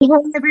Hey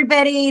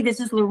everybody, this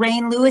is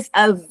Lorraine Lewis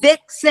of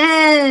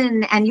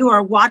Vixen, and you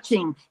are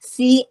watching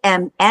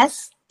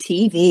CMS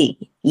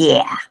TV.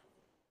 Yeah.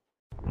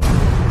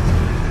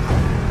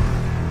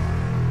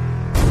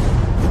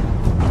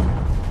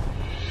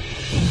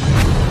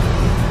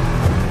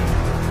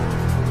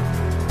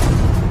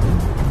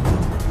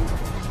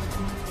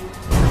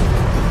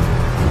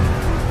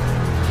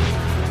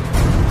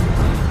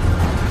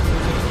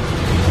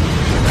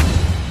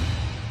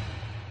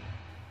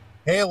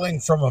 Hailing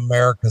from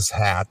America's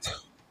Hat,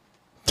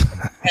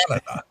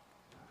 Canada.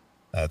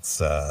 That's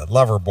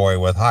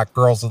Loverboy with Hot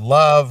Girls in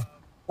Love.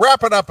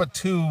 Wrapping up a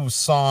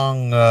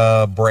two-song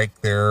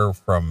break there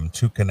from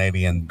two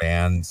Canadian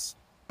bands,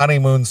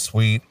 Honeymoon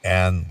Suite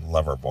and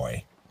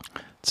Loverboy.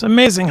 It's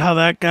amazing how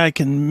that guy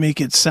can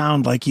make it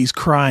sound like he's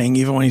crying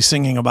even when he's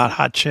singing about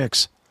hot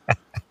chicks.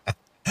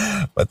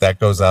 But that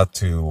goes out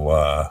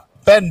to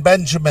Ben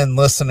Benjamin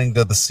listening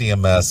to the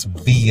CMS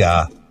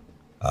via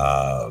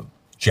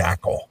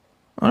Jackal.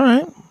 All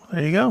right,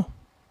 there you go.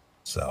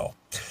 So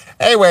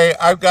anyway,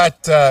 I've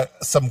got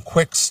some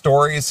quick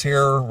stories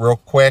here real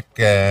quick,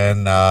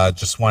 and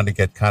just wanted to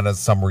get kind of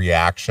some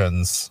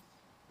reactions.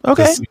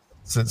 Okay.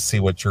 To see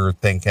what you're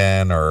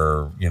thinking,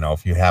 or, you know,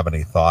 if you have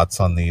any thoughts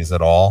on these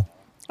at all.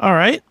 All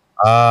right.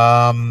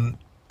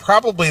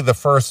 Probably the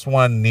first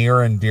one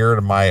near and dear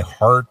to my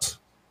heart.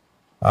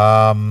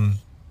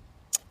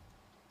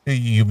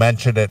 You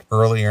mentioned it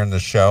earlier in the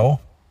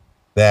show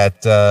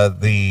that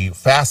the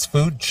fast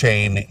food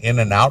chain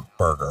In-N-Out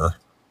Burger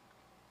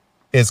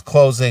is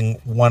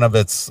closing one of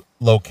its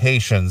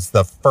locations,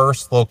 the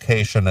first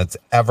location it's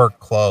ever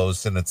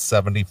closed in its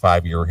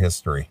 75-year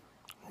history.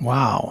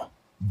 Wow.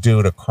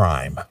 Due to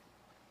crime.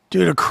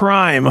 Due to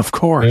crime, of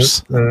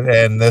course.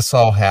 And this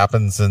all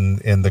happens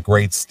in the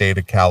great state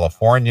of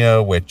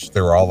California, which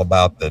they're all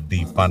about the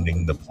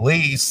defunding the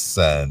police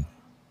and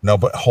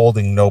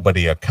holding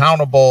nobody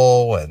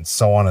accountable and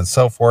so on and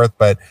so forth.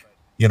 But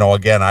you know,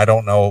 again, I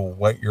don't know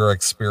what your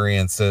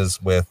experience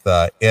is with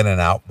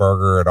In-N-Out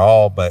Burger at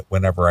all, but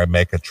whenever I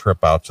make a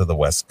trip out to the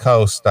West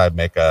Coast, I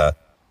make the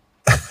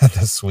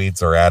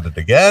Swedes are at it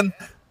again.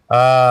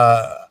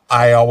 I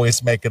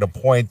always make it a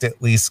point to at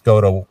least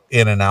go to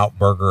In-N-Out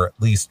Burger at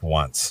least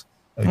once,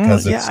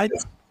 because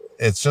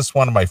it's just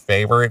one of my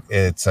favorite.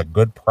 It's a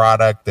good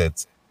product.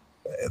 It's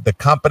the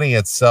company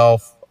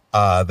itself.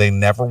 They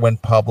never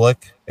went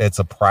public. It's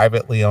a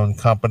privately owned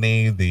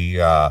company.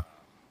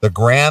 The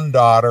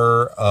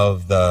granddaughter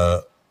of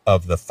the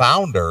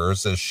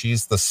founders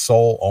she's the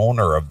sole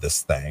owner of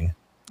this thing.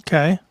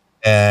 Okay.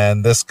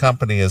 And this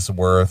company is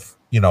worth,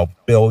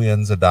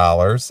 billions of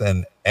dollars.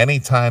 And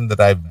anytime that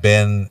I've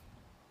been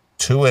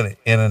to an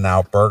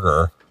In-N-Out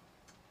Burger,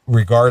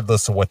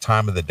 regardless of what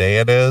time of the day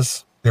it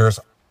is,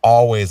 there's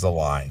always a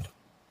line.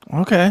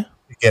 Okay.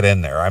 To get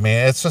in there. I mean,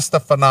 it's just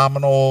a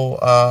phenomenal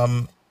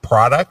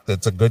product.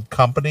 It's a good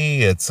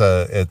company.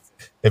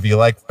 If you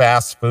like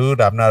fast food,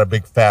 I'm not a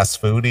big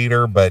fast food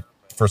eater, but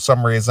for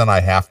some reason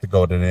I have to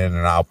go to an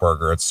In-N-Out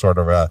Burger. It's sort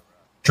of a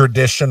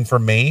tradition for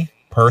me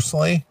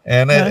personally,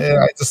 and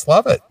I just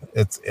love it.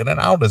 It's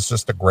In-N-Out is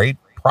just a great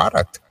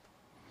product.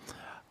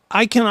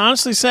 I can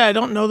honestly say I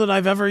don't know that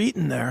I've ever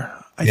eaten there.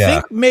 I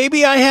think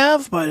maybe I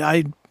have, but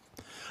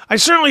I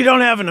certainly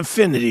don't have an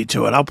affinity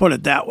to it. I'll put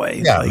it that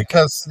way. Yeah,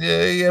 because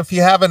if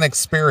you haven't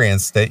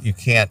experienced it, you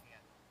can't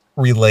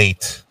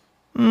relate.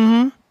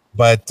 Mm-hmm.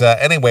 But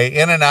anyway,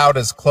 In-N-Out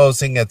is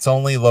closing its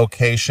only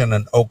location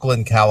in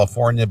Oakland,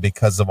 California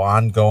because of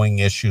ongoing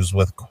issues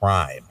with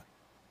crime.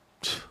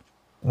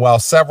 While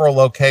several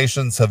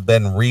locations have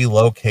been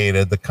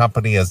relocated, the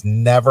company has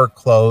never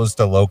closed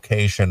a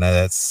location in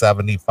its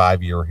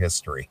 75-year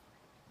history.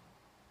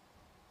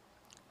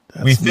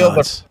 We feel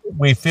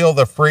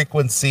the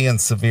frequency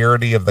and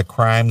severity of the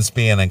crimes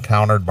being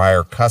encountered by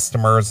our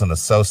customers and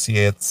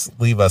associates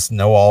leave us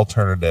no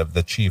alternative,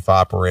 the chief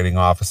operating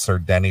officer,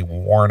 Denny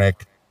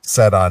Warnick,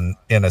 said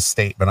in a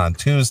statement on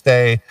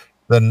Tuesday.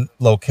 The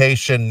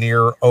location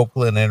near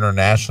Oakland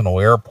International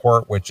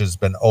Airport, which has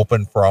been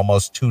open for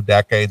almost 2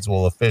 decades,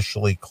 will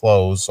officially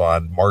close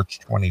on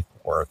March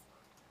 24th.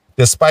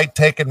 Despite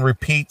taking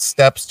repeat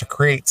steps to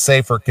create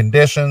safer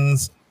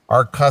conditions,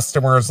 our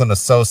customers and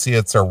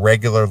associates are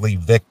regularly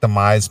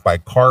victimized by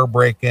car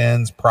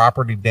break-ins,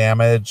 property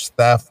damage,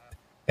 theft,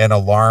 and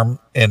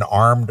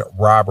armed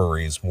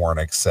robberies,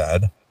 Warnick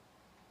said.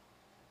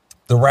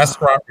 The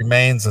restaurant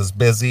remains a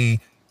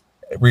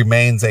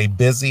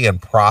busy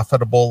and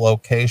profitable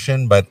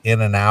location, but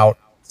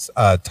In-N-Out's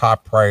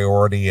top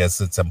priority is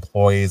its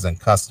employees and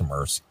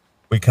customers.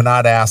 We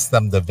cannot ask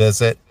them to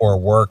visit or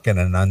work in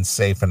an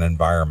unsafe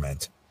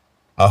environment.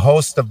 A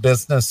host of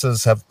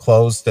businesses have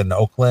closed in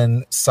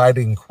Oakland,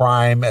 citing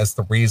crime as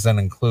the reason,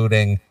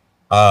 including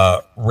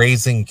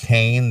Raising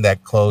Cane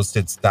that closed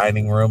its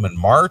dining room in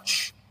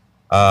March.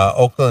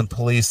 Oakland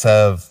police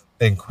have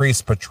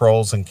increased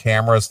patrols and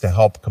cameras to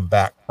help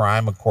combat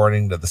crime,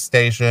 according to the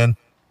station.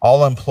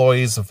 All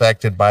employees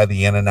affected by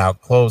the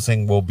In-N-Out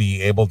closing will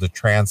be able to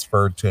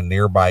transfer to a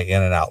nearby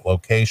In-N-Out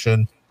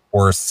location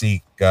or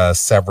seek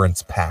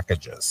severance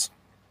packages.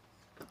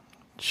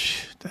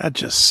 That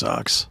just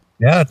sucks.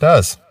 Yeah, it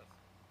does.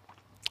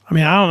 I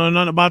mean, I don't know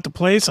nothing about the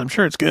place. I'm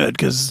sure it's good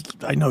because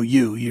I know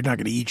you're not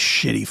going to eat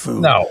shitty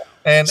food. No.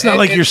 And it's not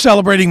like you're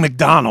celebrating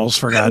McDonald's,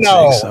 for God's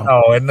sake. So.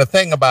 No. And the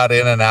thing about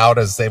In-N-Out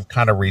is they've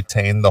kind of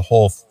retained the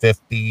whole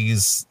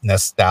 50s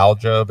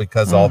nostalgia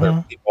because all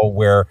their people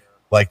wear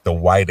like the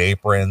white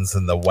aprons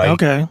and the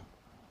white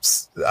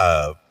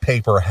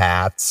paper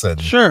hats. And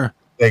sure.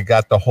 They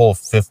got the whole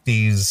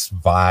 50s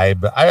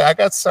vibe. I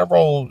got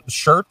several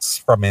shirts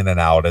from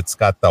In-N-Out. It's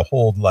got the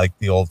whole, like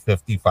the old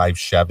 55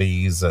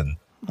 Chevys and,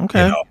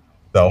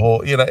 the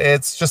whole,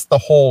 it's just the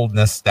whole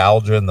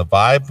nostalgia and the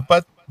vibe,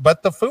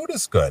 but the food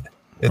is good.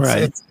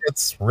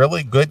 It's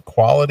really good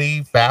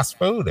quality fast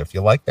food if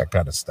you like that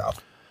kind of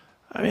stuff.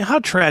 I mean, how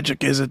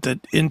tragic is it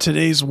that in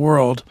today's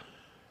world,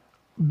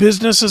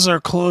 businesses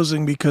are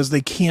closing because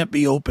they can't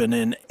be open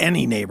in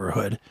any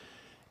neighborhood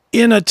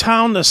in a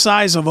town the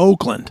size of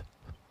Oakland?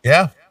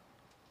 Yeah.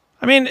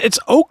 I mean, it's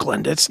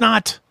Oakland. It's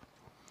not,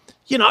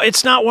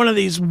 it's not one of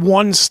these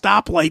one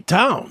stoplight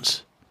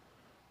towns.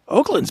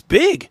 Oakland's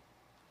big.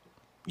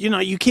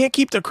 You can't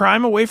keep the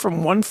crime away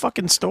from one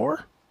fucking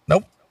store?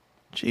 Nope.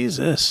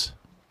 Jesus.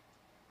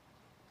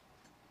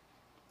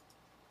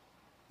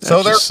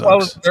 So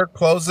they're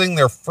closing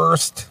their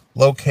first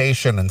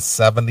location in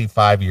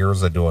 75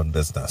 years of doing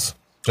business.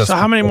 So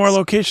how many more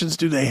locations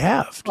do they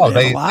have?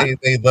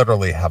 They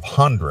literally have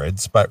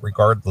hundreds, but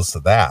regardless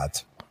of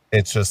that,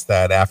 it's just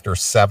that after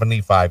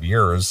 75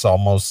 years,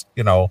 almost,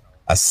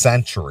 a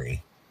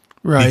century,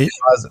 right?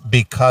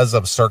 Because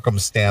of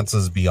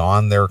circumstances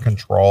beyond their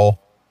control,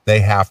 they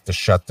have to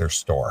shut their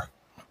store.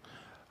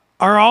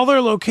 Are all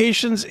their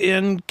locations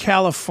in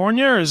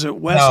California or is it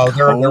West Coast?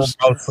 No, they're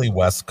mostly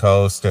West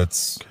Coast.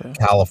 It's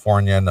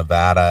California,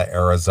 Nevada,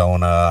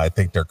 Arizona. I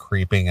think they're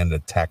creeping into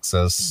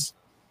Texas.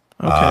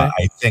 Okay.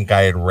 I think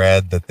I had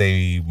read that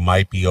they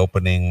might be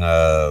opening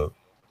a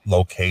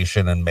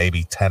location in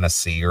maybe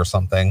Tennessee or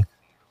something.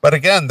 But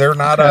again, they're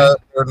not a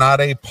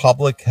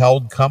public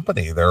held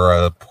company. They're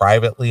a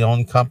privately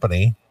owned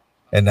company,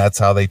 and that's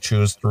how they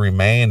choose to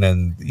remain.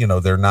 And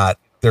they're not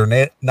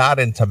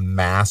into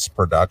mass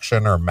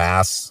production or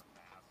mass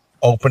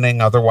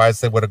opening. Otherwise,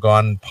 they would have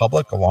gone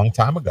public a long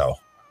time ago.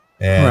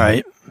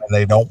 And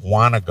they don't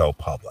want to go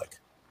public.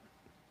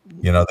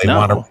 They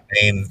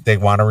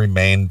want to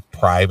remain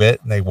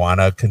private, and they want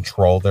to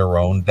control their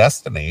own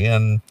destiny.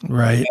 And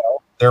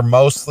they're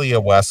mostly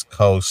a West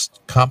Coast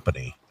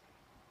company.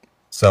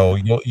 So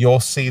you'll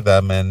see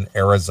them in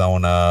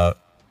Arizona,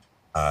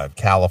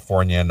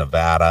 California,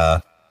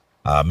 Nevada,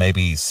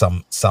 maybe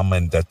some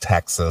into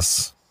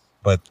Texas,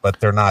 but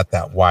they're not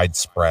that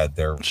widespread.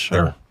 They're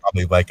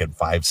probably like in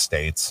 5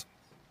 states.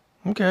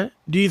 Okay.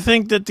 Do you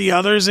think that the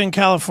others in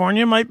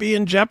California might be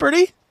in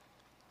jeopardy?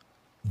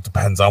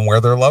 Depends on where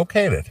they're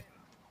located.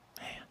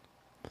 Man.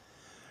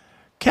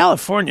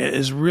 California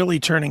is really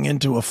turning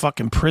into a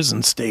fucking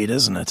prison state,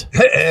 isn't it?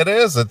 It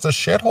is. It's a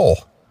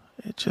shithole.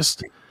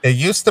 It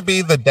used to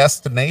be the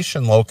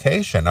destination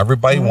location.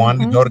 Everybody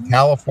wanted to go to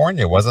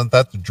California. Wasn't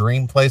that the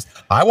dream place?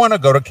 I want to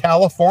go to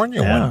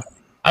California.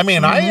 I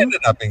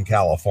ended up in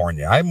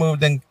California. I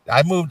moved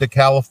to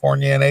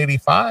California in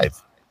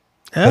 85.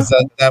 Because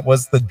that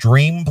was the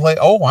dream place.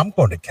 Oh, I'm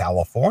going to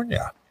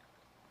California.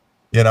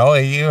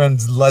 Even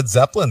Led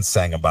Zeppelin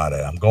sang about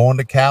it. I'm going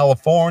to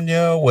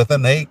California with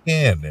an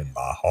aching in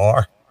my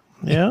heart.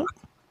 Yeah.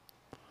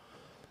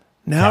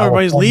 Now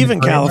everybody's leaving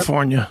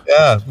California.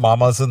 Yeah,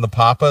 Mamas and the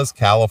Papas,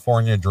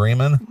 California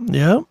dreaming.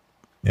 Yeah.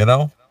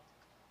 Yeah,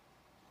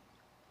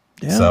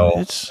 so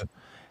it's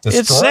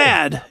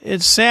sad.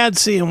 It's sad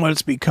seeing what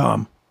it's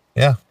become.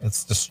 Yeah,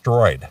 it's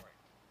destroyed.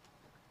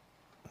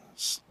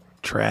 It's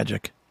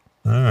tragic.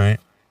 All right.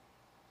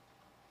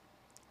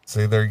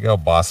 See, there you go,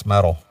 Boss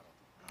Metal.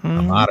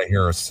 I'm out of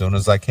here as soon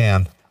as I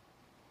can.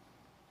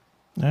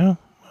 Yeah.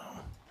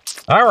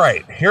 All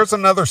right. Here's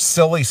another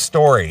silly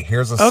story.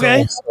 Here's a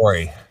silly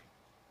story.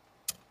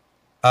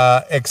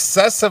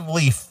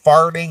 Excessively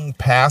farting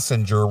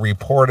passenger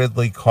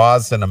reportedly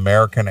caused an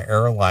American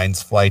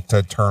Airlines flight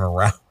to turn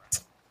around.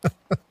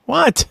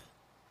 What?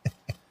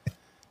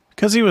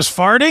 Because he was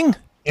farting?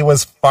 He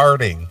was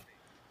farting.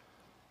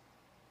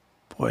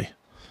 Boy.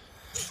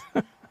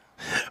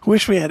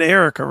 Wish we had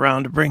Eric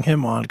around to bring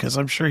him on, because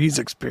I'm sure he's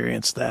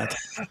experienced that.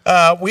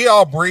 We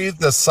all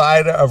breathed a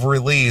sigh of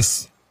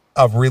relief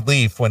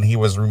when he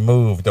was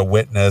removed, a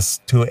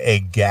witness to a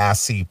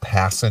gassy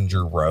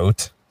passenger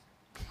wrote.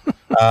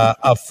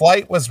 A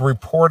flight was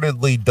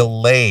reportedly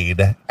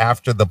delayed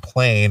after the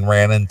plane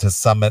ran into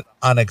some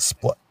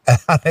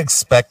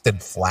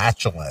unexpected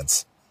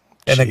flatulence.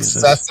 An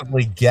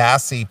excessively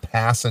gassy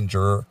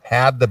passenger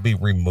had to be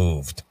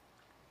removed.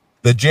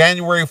 The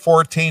January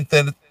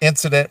 14th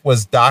incident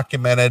was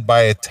documented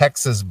by a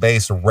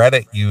Texas-based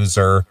Reddit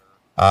user.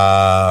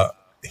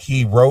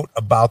 He wrote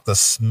about the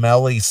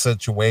smelly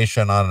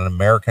situation on an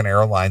American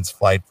Airlines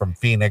flight from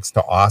Phoenix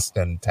to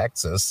Austin,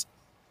 Texas.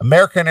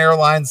 American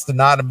Airlines did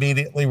not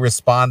immediately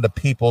respond to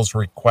people's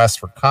requests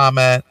for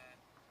comment.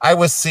 I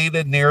was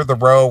seated near the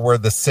row where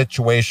the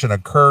situation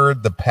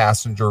occurred, the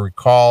passenger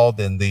recalled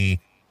in the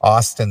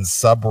Austin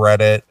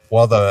subreddit.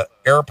 While the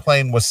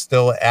airplane was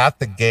still at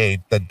the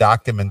gate, the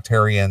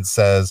documentarian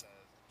says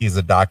he's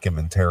a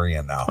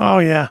documentarian now. Oh,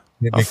 yeah.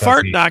 A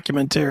fart he,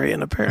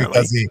 documentarian,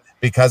 apparently.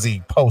 Because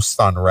he posts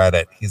on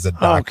Reddit. He's a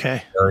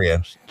documentarian.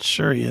 Okay.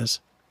 Sure he is.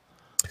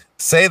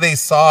 Say they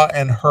saw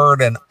and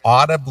heard an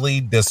audibly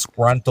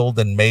disgruntled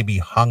and maybe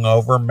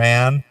hungover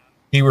man.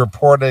 He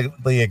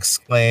reportedly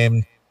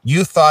exclaimed,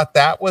 "You thought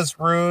that was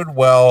rude?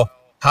 Well,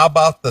 how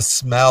about the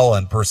smell?"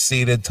 and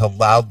proceeded to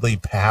loudly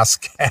pass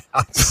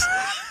gas.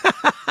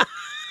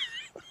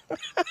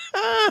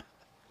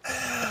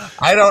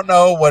 I don't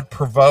know what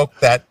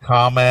provoked that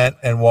comment,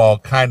 and while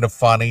kind of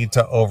funny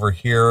to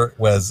overhear, it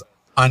was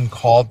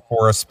uncalled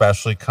for,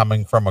 especially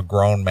coming from a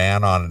grown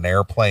man on an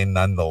airplane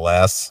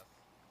nonetheless.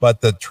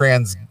 But the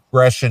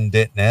transgression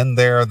didn't end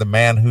there. The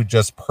man who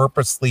just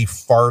purposely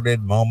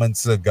farted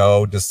moments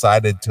ago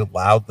decided to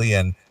loudly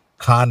and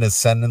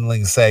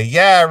condescendingly say,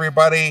 "Yeah,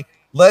 everybody,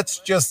 let's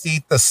just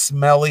eat the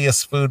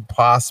smelliest food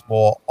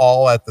possible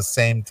all at the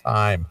same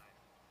time."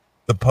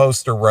 The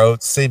poster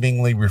wrote,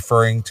 seemingly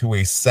referring to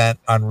a scent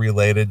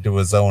unrelated to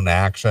his own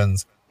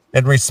actions.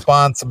 In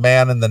response, a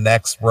man in the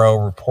next row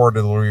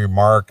reportedly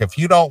remarked, "If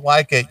you don't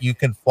like it, you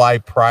can fly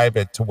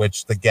private," to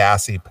which the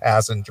gassy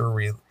passenger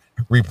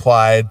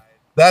replied,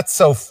 "That's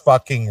so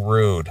fucking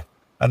rude."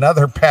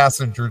 Another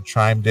passenger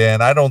chimed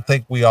in, "I don't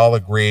think we all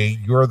agree.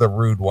 You're the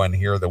rude one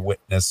here," the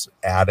witness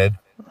added.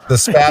 The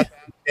spat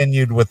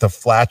continued with the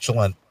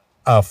flatulent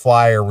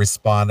flyer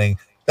responding,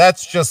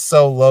 "That's just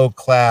so low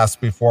class,"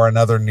 before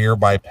another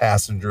nearby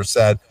passenger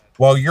said,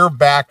 "Well, you're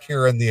back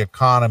here in the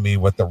economy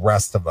with the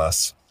rest of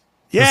us."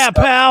 Yeah,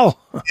 pal.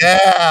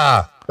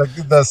 Yeah.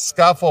 The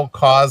scuffle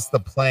caused the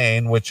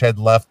plane, which had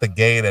left the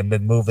gate and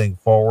been moving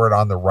forward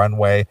on the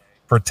runway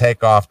for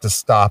takeoff, to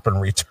stop and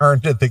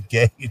return to the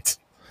gate.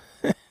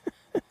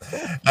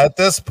 At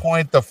this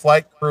point, the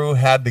flight crew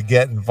had to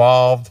get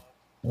involved.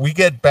 We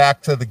get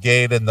back to the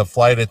gate and the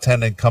flight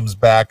attendant comes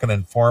back and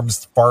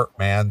informs Fart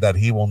Man that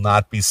he will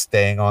not be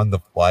staying on the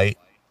flight.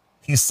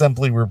 He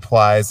simply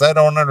replies, "I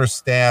don't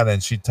understand."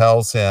 And she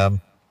tells him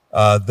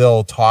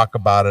they'll talk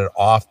about it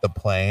off the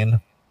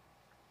plane.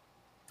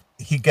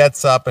 He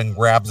gets up and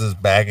grabs his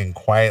bag and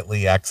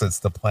quietly exits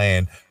the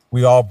plane.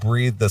 We all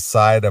breathed a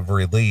sigh of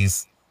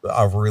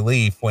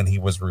relief when he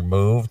was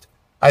removed.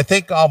 I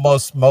think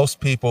almost most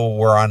people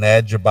were on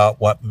edge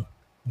about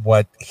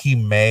what he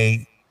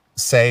may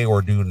say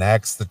or do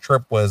next. The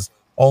trip was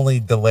only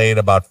delayed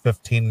about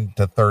 15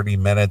 to 30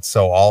 minutes.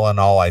 So all in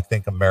all, I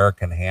think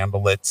American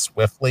handled it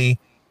swiftly.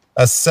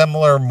 A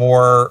similar,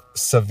 more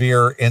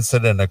severe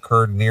incident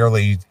occurred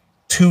nearly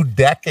 2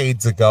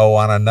 decades ago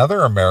on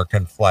another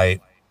American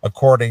flight,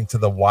 according to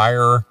The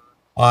Wire.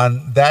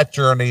 On that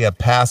journey, a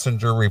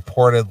passenger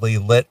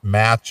reportedly lit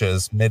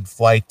matches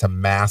mid-flight to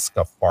mask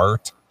a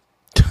fart.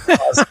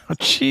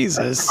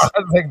 Jesus.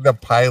 Causing the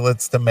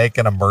pilots to make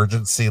an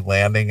emergency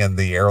landing and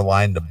the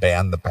airline to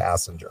ban the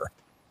passenger.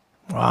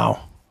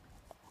 Wow.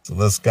 So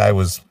this guy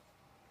was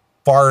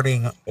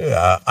farting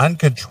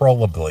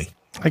uncontrollably.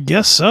 I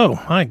guess so.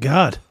 My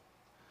God.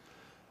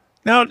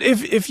 Now,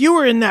 if you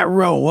were in that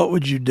row, what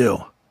would you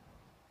do?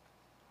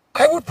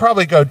 I would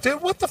probably go,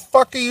 "Dude, what the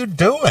fuck are you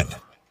doing?"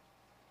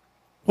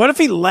 What if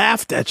he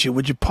laughed at you?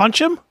 Would you punch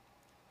him?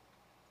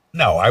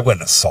 No, I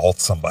wouldn't assault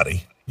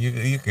somebody.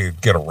 You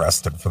could get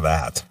arrested for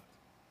that.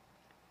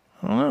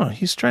 I don't know.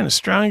 He's trying to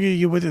strangle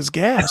you with his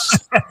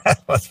gas.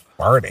 What's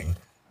farting?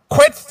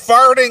 Quit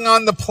farting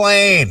on the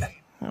plane.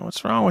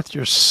 What's wrong with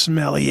your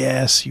smelly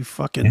ass, you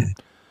fucking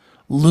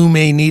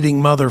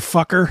lume-needing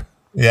motherfucker?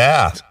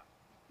 Yeah.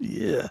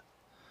 Yeah.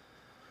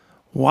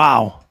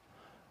 Wow.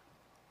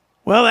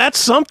 Well, that's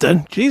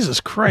something. Jesus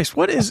Christ.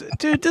 What is it?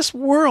 Dude, this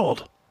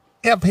world.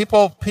 Yeah,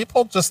 people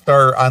just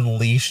are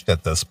unleashed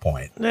at this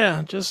point.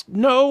 Yeah, just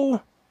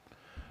no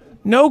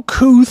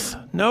couth,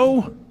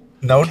 no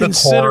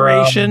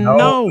consideration, decorum,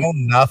 no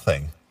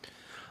nothing.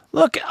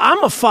 Look,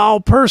 I'm a foul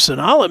person.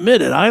 I'll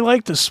admit it. I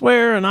like to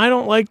swear and I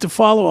don't like to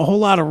follow a whole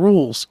lot of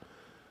rules.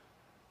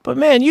 But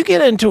man, you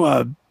get into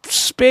a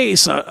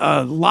space,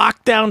 a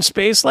lockdown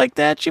space like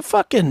that, you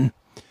fucking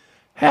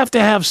have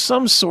to have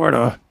some sort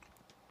of,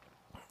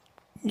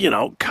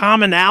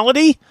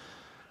 commonality.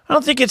 I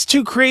don't think it's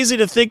too crazy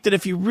to think that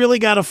if you really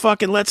got to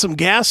fucking let some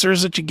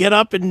gassers that you get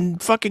up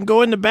and fucking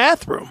go in the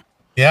bathroom.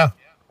 Yeah.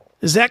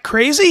 Is that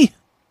crazy?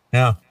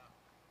 Yeah.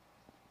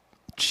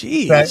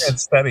 Jeez.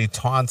 Instead, he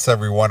taunts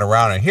everyone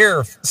around and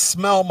here,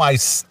 smell my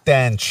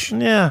stench.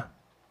 Yeah.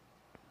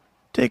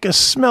 Take a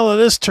smell of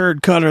this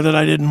turd cutter that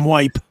I didn't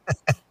wipe.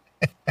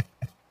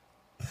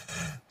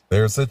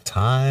 There's a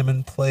time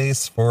and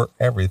place for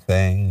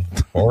everything,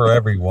 for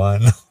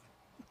everyone.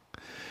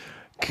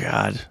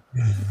 God.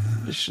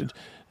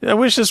 I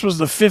wish this was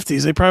the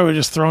 50s. They probably would have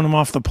just thrown him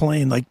off the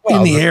plane,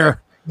 in the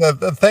air.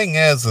 The thing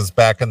is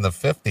back in the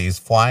 50s,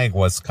 flying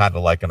was kind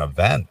of like an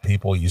event.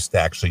 People used to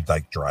actually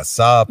dress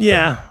up.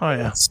 Yeah. Oh,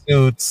 yeah.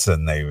 Suits,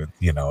 and they would,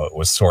 it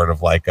was sort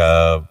of like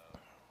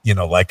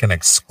like an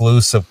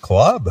exclusive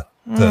club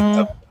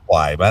to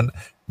fly. But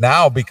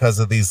now, because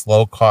of these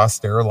low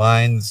cost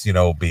airlines,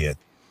 be it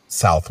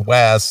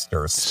Southwest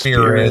or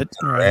Spirit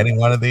or right. any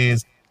one of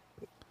these.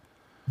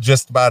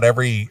 Just about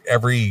every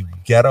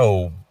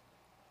ghetto,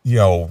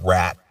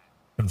 rat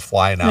can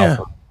fly now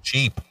for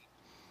cheap.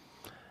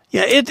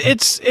 Yeah,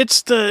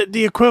 it's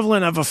the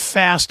equivalent of a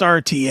fast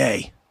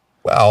RTA.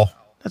 Well,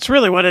 that's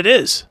really what it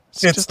is.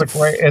 It's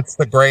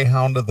the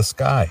Greyhound of the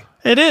sky.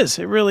 It is.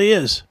 It really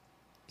is.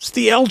 It's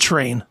the L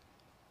train.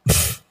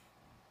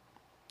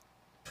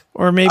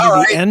 Or maybe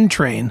the N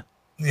train.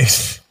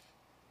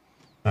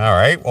 All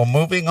right. Well,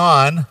 moving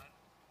on.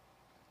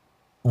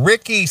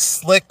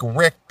 Slick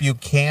Rick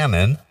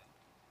Buchanan,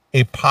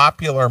 a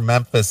popular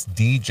Memphis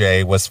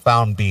DJ, was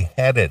found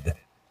beheaded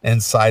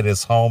inside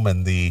his home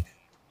in the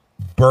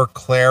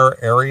Berkeley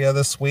area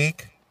this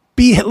week.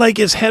 Like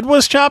his head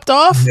was chopped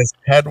off? His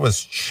head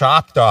was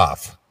chopped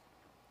off.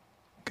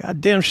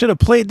 Goddamn, should have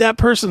played that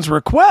person's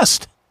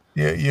request.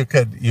 You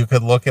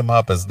could look him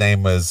up. His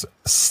name is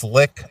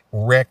Slick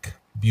Rick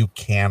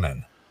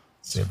Buchanan.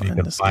 See if you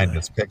can find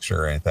his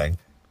picture or anything.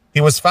 He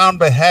was found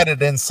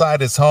beheaded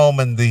inside his home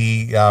in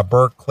the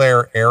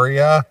Berkeley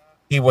area.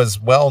 He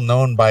was well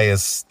known by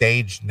his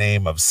stage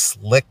name of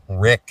Slick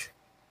Rick.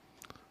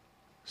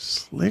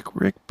 Slick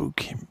Rick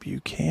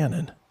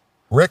Buchanan.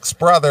 Rick's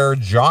brother,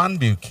 John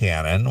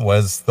Buchanan,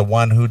 was the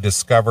one who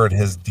discovered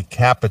his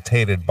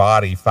decapitated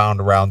body found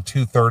around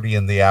 2:30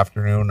 in the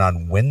afternoon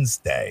on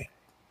Wednesday.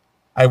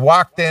 I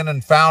walked in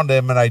and found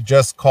him, and I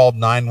just called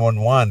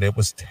 911. It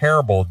was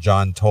terrible,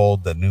 John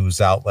told the news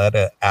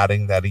outlet,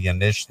 adding that he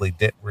initially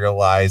didn't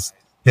realize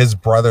his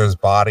brother's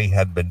body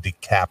had been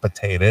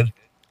decapitated.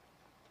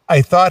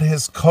 I thought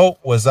his coat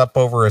was up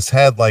over his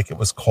head like it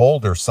was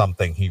cold or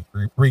something, he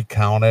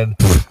recounted.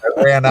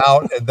 I ran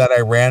out, and then I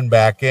ran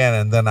back in,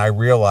 and then I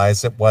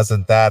realized it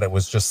wasn't that. It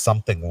was just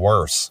something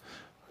worse.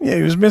 Yeah,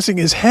 he was missing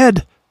his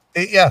head.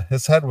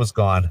 His head was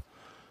gone.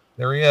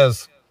 There he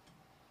is.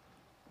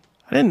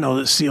 I didn't know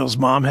that Seal's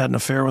mom had an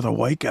affair with a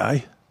white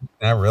guy.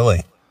 Not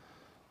really.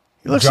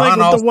 He looks like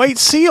the white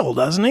Seal,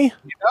 doesn't he?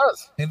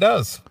 He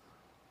does.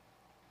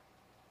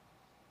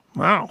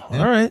 Wow. Yeah,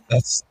 all right.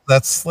 That's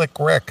Slick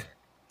Rick.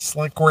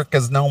 Slick Rick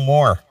is no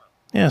more.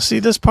 Yeah, see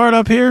this part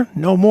up here?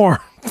 No more.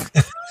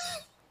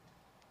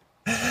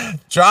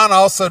 John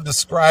also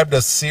described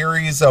a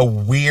series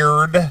of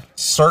weird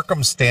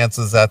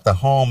circumstances at the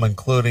home,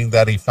 including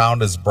that he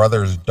found his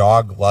brother's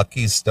dog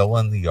Lucky still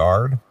in the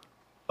yard.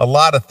 A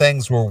lot of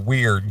things were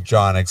weird,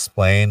 John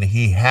explained.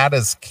 He had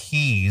his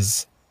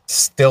keys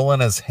still in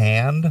his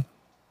hand.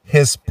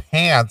 His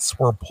pants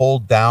were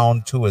pulled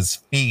down to his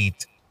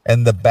feet,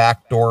 and the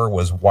back door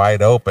was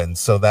wide open.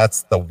 So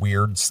that's the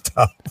weird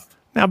stuff.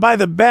 Now, by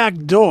the back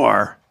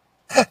door,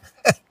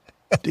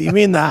 do you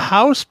mean the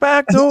house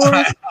back door?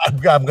 I'm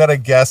going to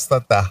guess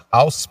that the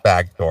house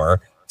back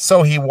door.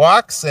 So he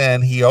walks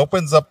in, he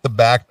opens up the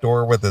back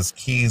door with his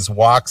keys,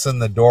 walks in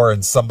the door,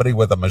 and somebody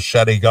with a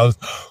machete goes,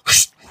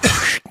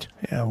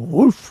 yeah,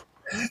 woof.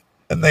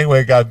 And they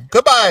wake up,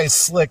 goodbye,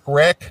 Slick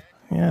Rick.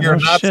 Yeah, You're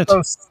not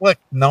so slick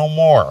no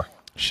more.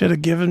 Should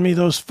have given me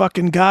those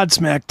fucking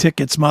Godsmack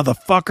tickets,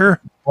 motherfucker.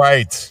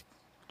 Right.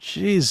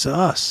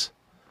 Jesus.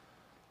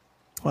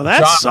 Well,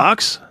 that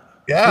sucks.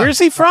 Yeah. Where's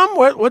he from?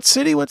 What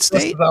city? What state?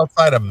 This is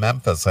outside of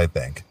Memphis, I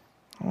think.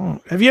 Oh.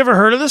 Have you ever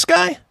heard of this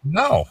guy?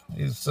 No.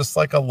 He's just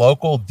like a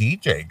local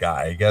DJ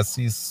guy. I guess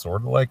he's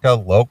sort of like a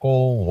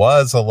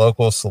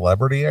local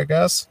celebrity, I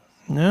guess.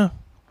 Yeah.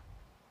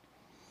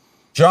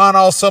 John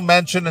also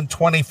mentioned in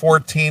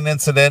 2014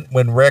 incident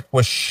when Rick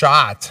was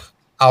shot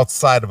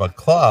outside of a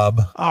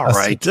club. All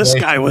right, this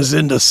guy was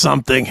into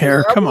something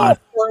here. Come on.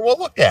 Well,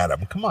 look at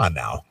him. Come on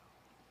now.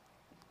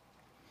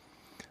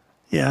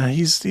 Yeah,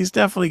 he's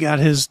definitely got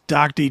his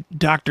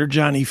Dr.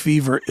 Johnny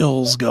Fever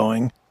ills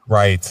going.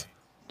 Right.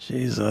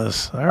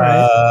 Jesus. All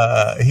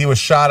right. He was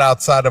shot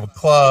outside of a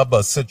club,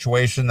 a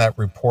situation that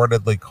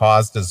reportedly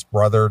caused his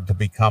brother to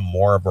become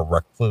more of a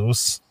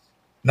recluse.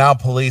 Now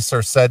police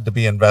are said to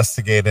be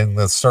investigating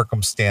the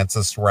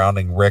circumstances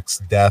surrounding Rick's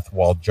death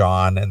while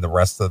John and the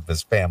rest of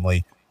his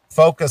family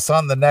focus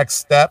on the next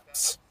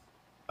steps.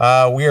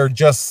 We are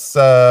just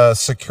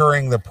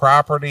securing the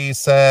property, he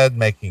said,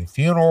 making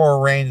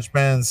funeral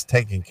arrangements,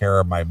 taking care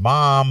of my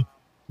mom.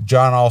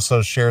 John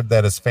also shared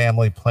that his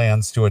family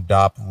plans to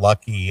adopt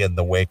Lucky in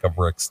the wake of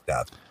Rick's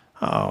death.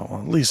 Oh,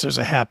 at least there's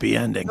a happy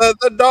ending.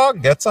 The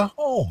dog gets a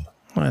home.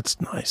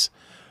 That's nice.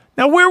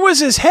 Now, where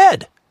was his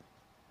head?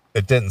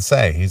 It didn't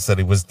say. He said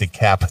he was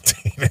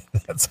decapitated.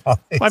 That's all.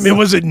 I mean,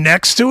 was it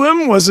next to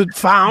him? Was it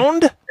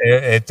found?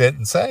 It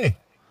didn't say.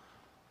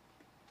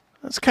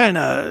 That's kind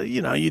of,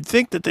 you'd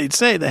think that they'd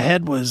say the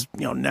head was,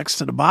 next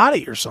to the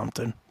body or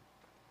something.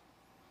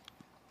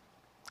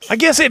 I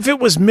guess if it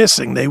was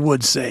missing, they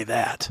would say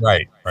that.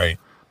 Right.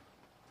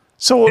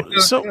 So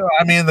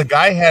I mean, the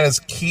guy had his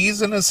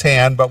keys in his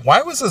hand, but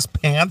why was his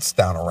pants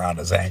down around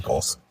his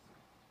ankles?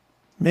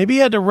 Maybe he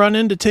had to run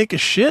in to take a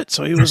shit,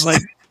 so he was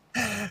like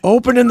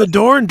opening the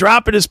door and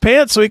dropping his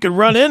pants so he could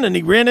run in, and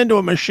he ran into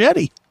a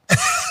machete.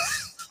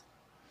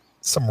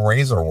 Some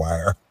razor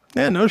wire.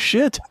 Yeah, no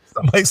shit.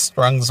 Somebody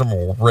strung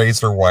some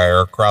razor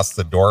wire across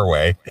the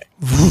doorway.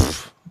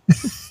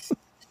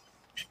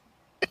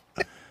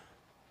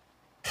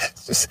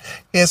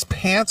 His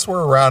pants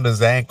were around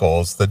his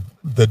ankles.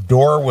 The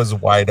door was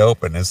wide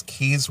open. His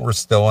keys were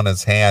still in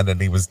his hand,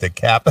 and he was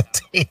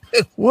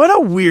decapitated. What a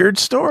weird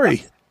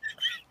story.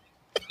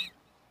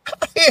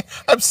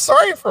 I'm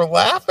sorry for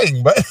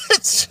laughing, but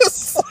it's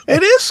just like,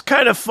 It is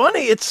kind of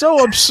funny. It's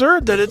so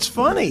absurd that it's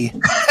funny.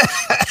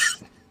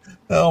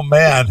 oh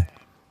man.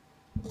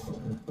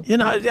 You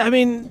know, I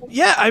mean,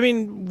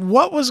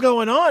 what was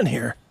going on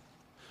here?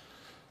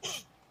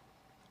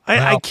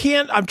 I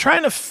can't, I'm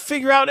trying to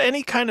figure out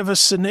any kind of a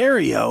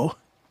scenario.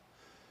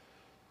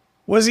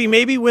 Was he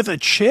maybe with a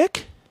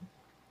chick?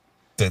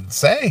 Didn't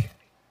say.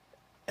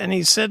 And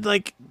he said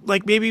like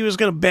maybe he was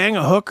going to bang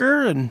a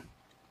hooker, and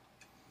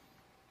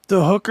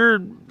the hooker,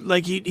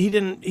 like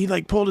he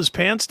like pulled his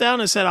pants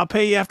down and said, "I'll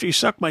pay you after you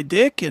suck my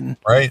dick." And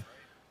right.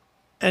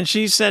 And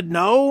she said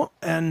no,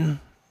 and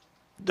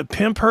the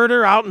pimp heard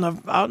her out in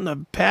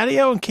the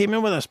patio and came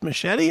in with a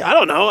machete. I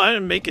don't know.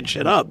 I'm making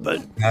shit up,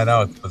 but I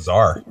know, it's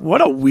bizarre.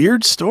 What a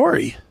weird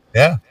story.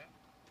 Yeah.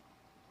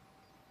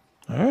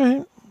 All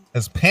right.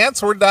 His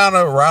pants were down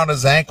around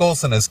his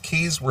ankles, and his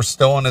keys were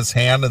still in his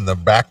hand, and the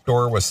back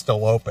door was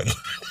still open.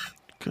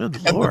 Good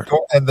and Lord.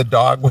 And the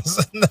dog was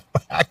in the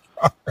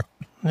backyard.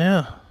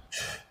 Yeah.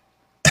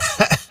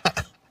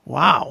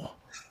 Wow.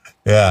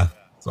 Yeah.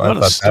 So what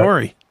a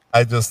story.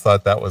 I just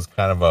thought that was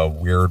kind of a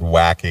weird,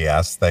 wacky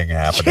ass thing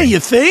happening. Yeah, you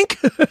think?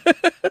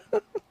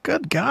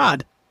 Good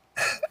God.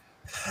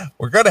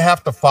 We're going to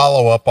have to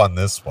follow up on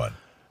this one.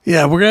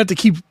 Yeah, we're going to have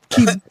to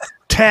keep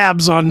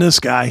tabs on this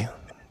guy.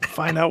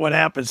 Find out what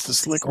happens to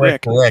Slick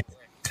Rick.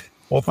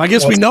 Well, I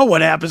guess we know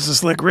what happens to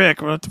Slick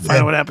Rick. We'll have to find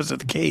out what happens to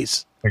the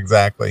case.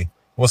 Exactly.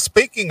 Well,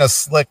 speaking of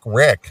Slick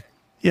Rick.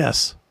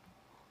 Yes.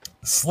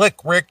 Slick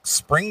Rick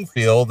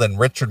Springfield and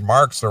Richard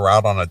Marx are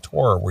out on a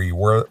tour. Were you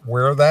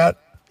aware of that?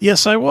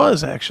 Yes, I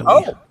was, actually.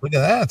 Oh, look at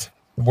that.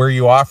 Were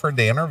you offered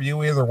to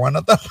interview either one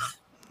of them?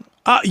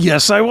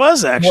 Yes, I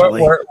was,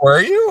 actually.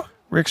 Were you?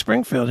 Rick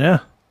Springfield, yeah.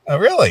 Oh,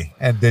 really?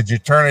 And did you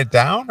turn it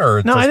down?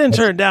 Or no, I didn't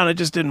turn it down. It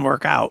just didn't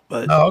work out.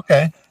 But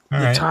okay.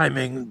 The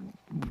timing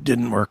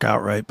didn't work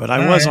out right, but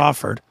I was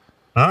offered.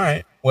 All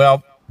right.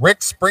 Well,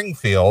 Rick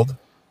Springfield,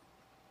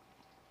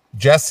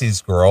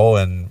 Jesse's Girl,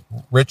 and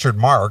Richard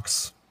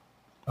Marx,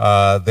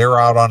 they're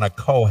out on a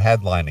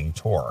co-headlining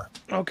tour.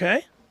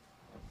 Okay.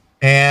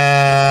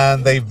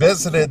 And they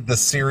visited the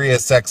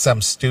Sirius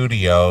XM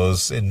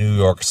studios in New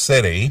York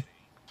City.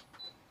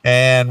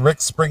 And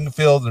Rick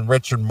Springfield and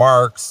Richard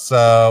Marx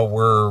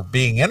were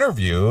being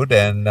interviewed.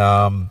 And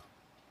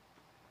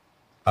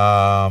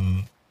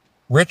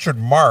Richard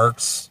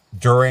Marx,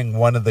 during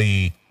one of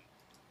the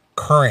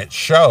current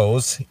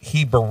shows,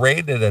 he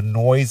berated a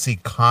noisy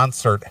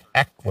concert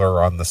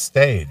heckler on the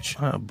stage.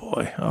 Oh,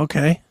 boy.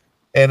 Okay.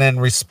 And in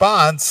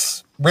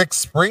response, Rick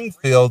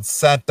Springfield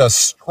sent a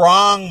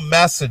strong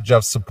message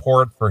of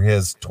support for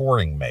his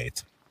touring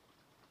mate.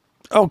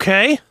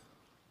 Okay.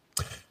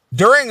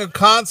 During a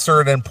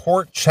concert in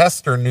Port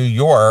Chester, New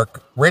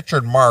York,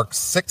 Richard Marx,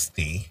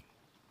 60,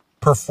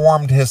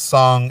 performed his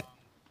song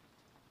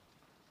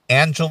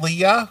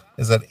Angelia.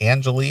 Is it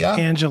Angelia?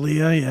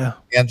 Angelia, yeah.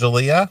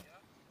 Angelia.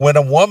 When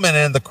a woman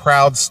in the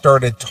crowd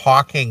started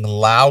talking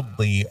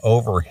loudly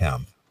over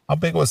him. How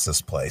big was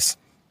this place?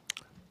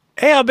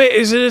 Hey,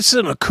 it's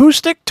an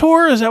acoustic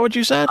tour? Is that what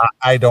you said?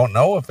 I don't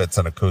know if it's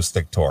an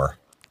acoustic tour.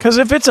 Because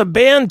if it's a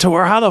band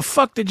tour, how the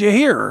fuck did you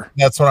hear her?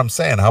 That's what I'm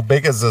saying. How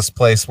big is this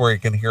place where you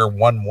can hear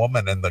one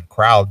woman in the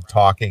crowd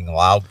talking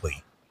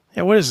loudly?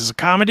 Yeah, what is this, a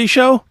comedy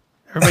show?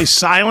 Everybody's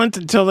silent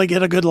until they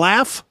get a good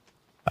laugh?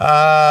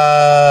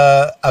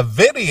 A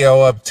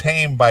video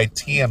obtained by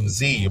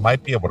TMZ. You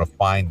might be able to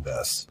find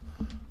this.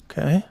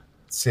 Okay.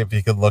 Let's see if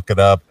you can look it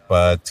up.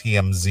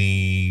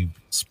 TMZ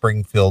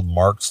Springfield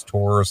Marx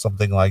tour or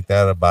something like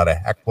that about a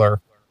heckler.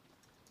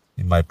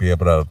 You might be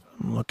able to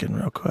I'm looking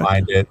real quick.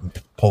 Find it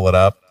and pull it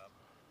up.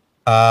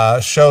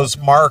 Shows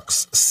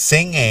Marx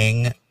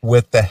singing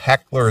with the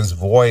heckler's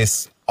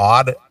voice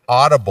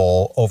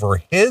audible over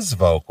his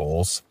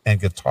vocals and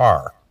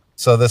guitar.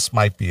 So this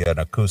might be an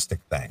acoustic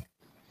thing.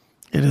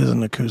 It is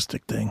an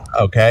acoustic thing.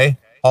 Okay.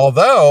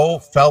 Although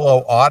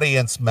fellow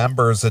audience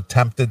members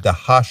attempted to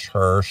hush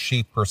her,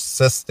 she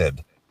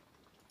persisted.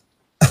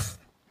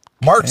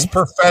 Marx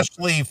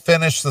professionally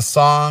finished the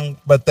song,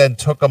 but then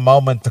took a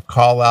moment to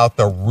call out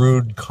the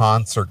rude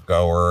concert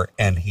goer,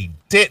 and he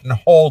didn't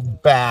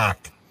hold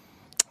back.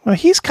 Well,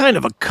 he's kind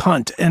of a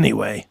cunt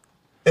anyway.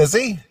 Is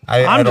he?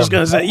 I'm just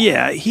going to say,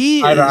 yeah,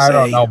 he I is. I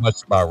don't know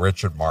much about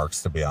Richard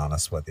Marx, to be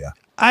honest with you.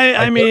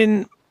 I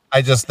mean,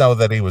 I just know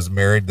that he was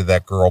married to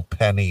that girl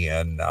Penny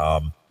in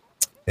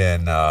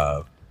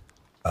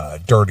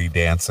Dirty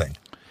Dancing.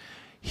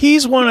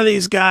 He's one of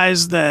these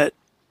guys that,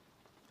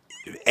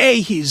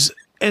 he's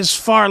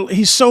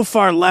so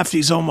far left,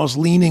 he's almost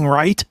leaning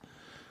right.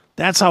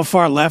 That's how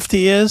far left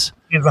he is.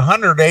 He's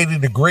 180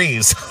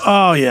 degrees.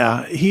 Oh,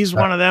 yeah. He's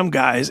one of them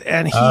guys.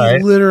 And he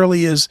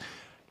literally is,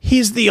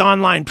 he's the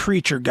online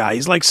preacher guy.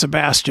 He's like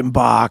Sebastian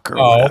Bach or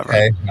whatever.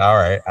 Okay. All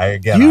right.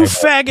 You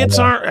faggots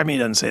aren't, I mean, he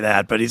doesn't say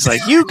that, but he's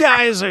like, you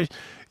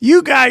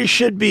guys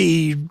should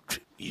be,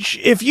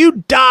 if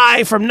you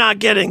die from not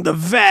getting the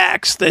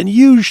vax, then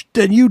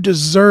you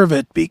deserve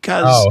it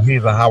because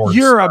he's a Howard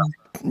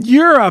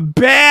you're a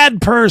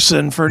bad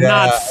person for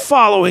not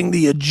following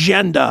the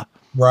agenda.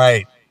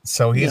 Right.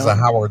 So he's a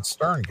Howard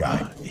Stern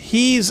guy.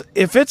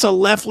 If it's a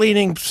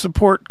left-leaning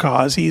support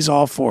cause, he's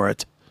all for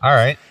it. All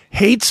right.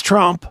 Hates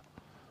Trump.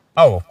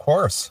 Oh, of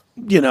course.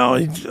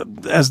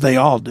 As they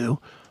all do.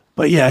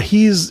 But yeah,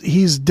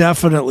 he's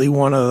definitely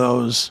one of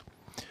those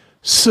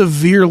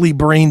severely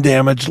brain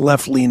damaged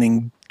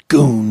left-leaning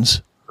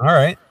goons. All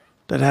right.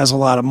 That has a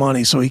lot of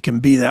money so he can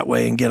be that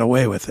way and get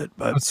away with it.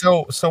 But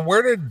so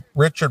where did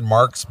Richard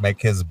Marx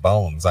make his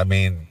bones? I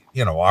mean,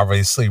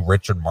 obviously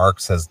Richard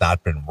Marx has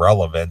not been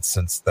relevant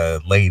since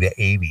the late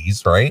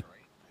 80s, right?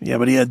 Yeah,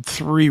 but he had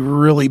 3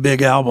 really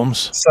big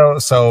albums.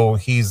 So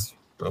he's,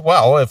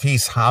 well, if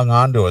he's hung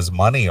on to his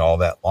money all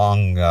that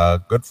long,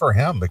 good for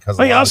him, because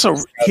he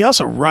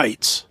also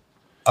writes.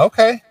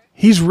 Okay.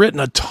 He's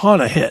written a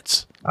ton of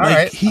hits. All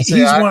right. He's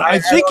one. I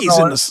think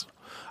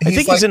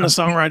he's in the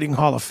Songwriting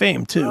Hall of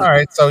Fame too. All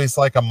right. So he's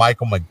like a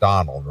Michael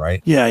McDonald,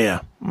 right? Yeah.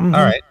 Mm-hmm.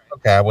 All right.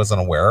 Okay. I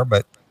wasn't aware,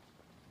 but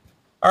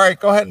all right,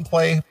 go ahead and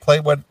play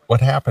what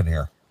happened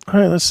here. All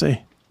right, let's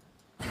see.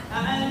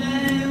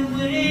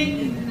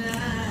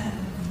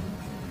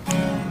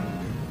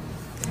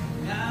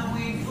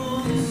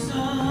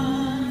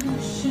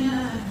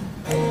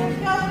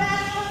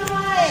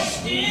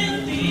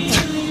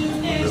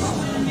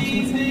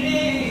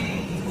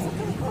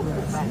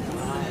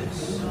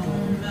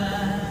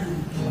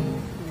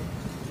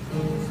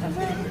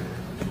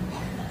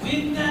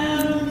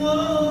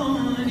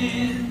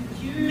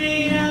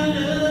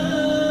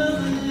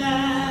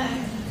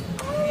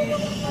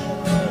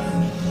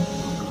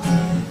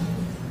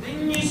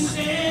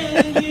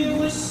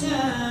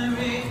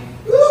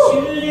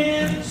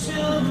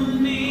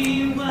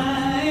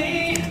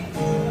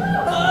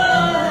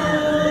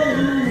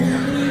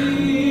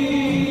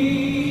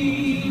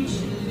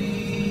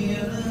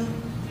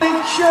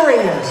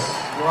 Curious.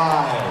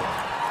 Why?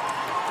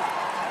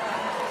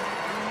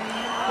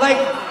 Like,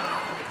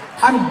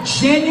 I'm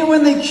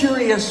genuinely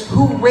curious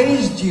who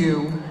raised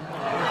you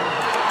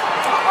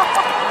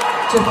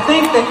to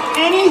think that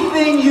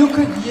anything you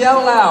could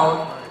yell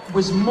out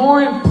was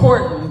more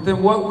important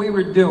than what we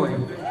were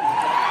doing.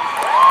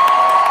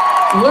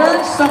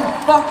 Learn some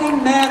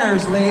fucking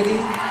manners, lady.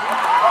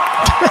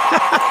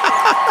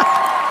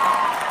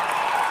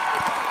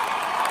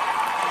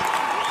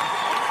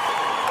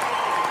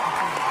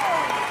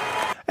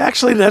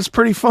 Actually, that's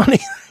pretty funny.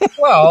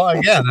 Well,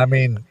 again, I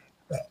mean,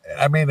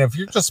 if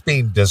you're just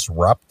being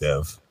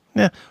disruptive.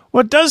 Yeah.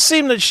 Well, it does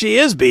seem that she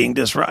is being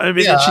disruptive. I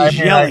mean, that she's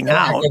yelling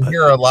out. I can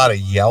hear a lot of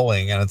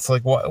yelling, and it's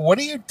like, what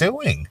are you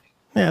doing?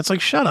 Yeah, it's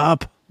like, shut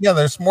up. Yeah,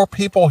 there's more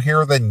people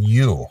here than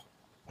you.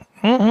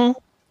 Mm-hmm. All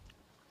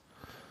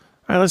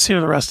right, let's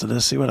hear the rest of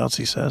this, see what else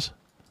he says.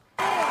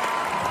 Do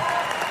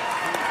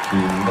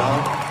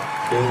not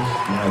piss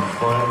my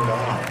friend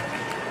off.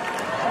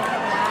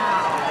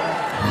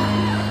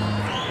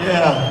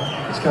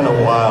 Yeah, it's kind of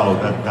wild.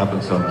 That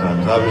happens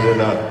sometimes. I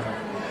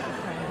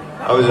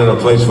was in a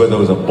place where there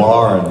was a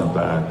bar in the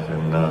back,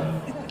 and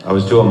I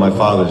was doing my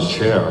father's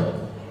chair,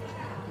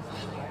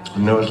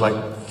 and there was like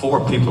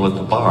 4 people at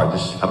the bar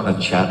just having a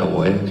chat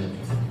away.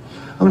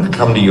 I'm going to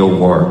come to your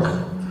work,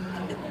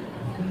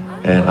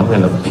 and I'm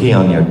going to pee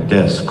on your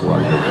desk while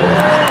you're working.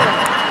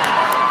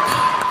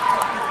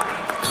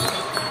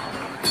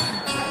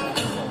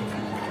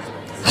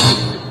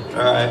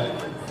 All right.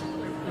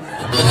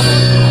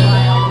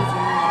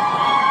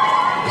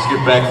 Let's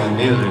get back to the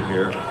music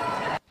here.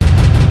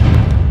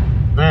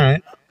 All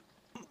right.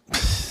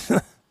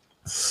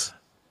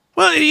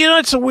 Well,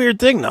 it's a weird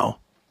thing, though,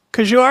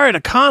 because you are at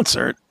a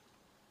concert.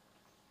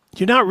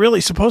 You're not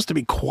really supposed to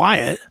be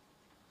quiet.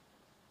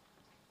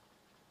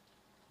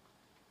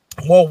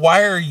 Well,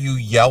 why are you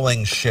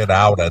yelling shit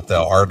out at the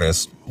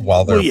artist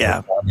while they're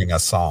performing a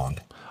song?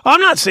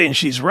 I'm not saying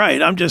she's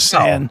right. I'm just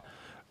saying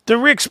the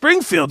Rick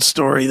Springfield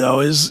story, though,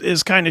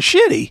 is kind of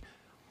shitty.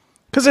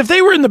 Because if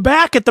they were in the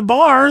back at the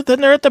bar,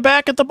 then they're at the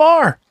back at the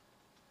bar.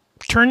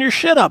 Turn your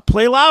shit up.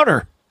 Play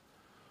louder.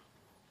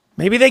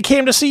 Maybe they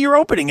came to see your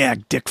opening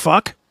act, dick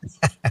fuck.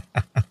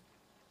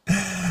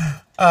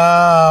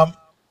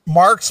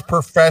 Marx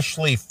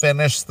professionally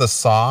finished the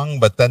song,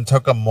 but then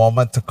took a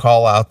moment to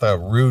call out the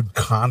rude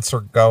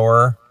concert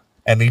goer,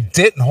 and he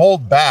didn't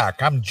hold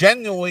back. I'm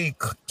genuinely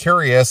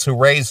curious who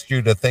raised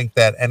you to think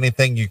that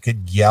anything you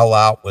could yell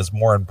out was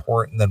more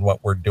important than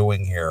what we're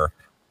doing here.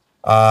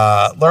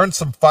 Learn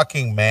some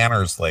fucking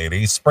manners,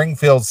 lady.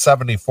 Springfield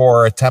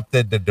 74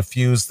 attempted to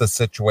defuse the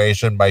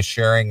situation by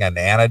sharing an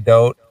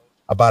anecdote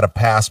about a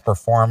past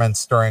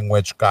performance during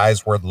which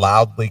guys were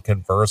loudly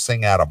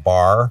conversing at a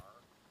bar.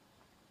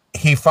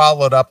 He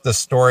followed up the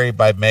story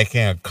by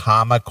making a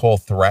comical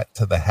threat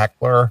to the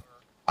heckler.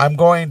 I'm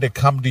going to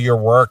come to your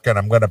work and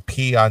I'm going to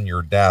pee on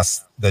your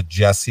desk, the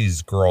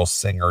Jesse's Girl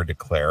singer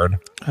declared.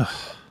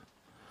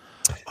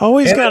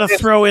 Always got to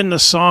throw in the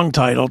song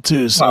title,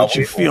 too, so that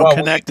you feel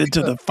connected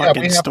to the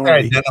fucking story.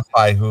 We have to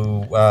identify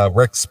who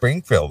Rick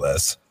Springfield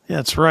is. Yeah,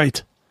 that's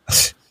right.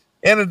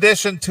 In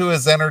addition to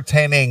his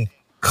entertaining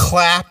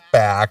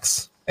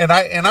clapbacks, and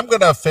I'm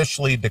going to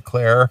officially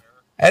declare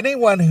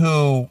anyone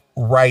who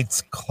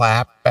writes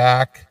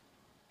clapback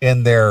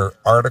in their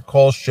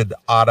article should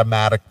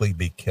automatically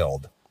be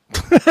killed.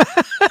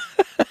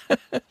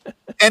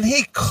 And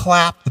he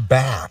clapped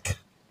back.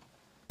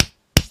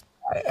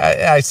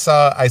 I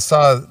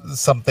saw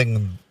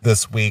something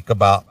this week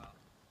about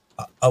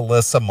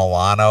Alyssa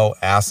Milano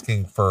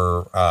asking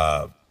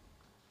for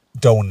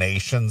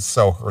donations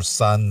so her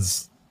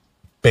son's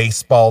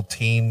baseball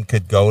team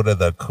could go to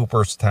the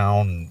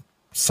Cooperstown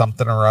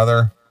something or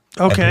other.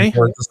 Okay. And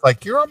we're just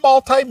like, you're a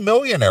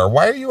multi-millionaire.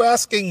 Why are you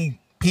asking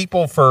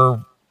people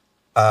for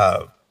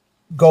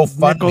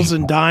GoFundMe? Nickels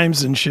and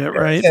dimes and shit,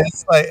 right?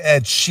 It's like,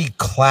 and she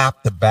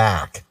clapped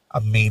back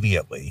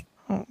immediately.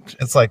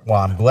 It's like,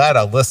 well, I'm glad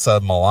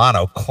Alyssa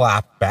Milano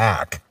clapped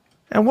back.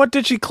 And what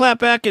did she clap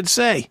back and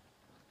say?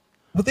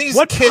 Well,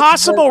 what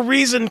possible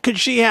reason could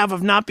she have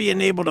of not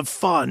being able to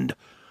fund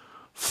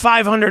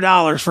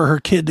 $500 for her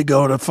kid to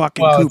go to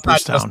fucking Cooperstown?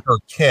 It's not just her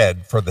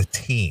kid, for the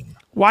team.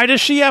 Why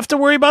does she have to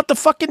worry about the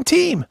fucking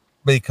team?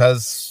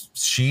 Because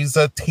she's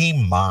a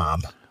team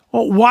mom.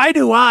 Well, why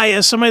do I,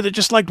 as somebody that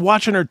just liked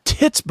watching her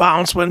tits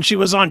bounce when she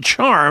was on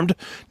Charmed,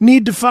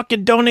 need to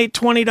fucking donate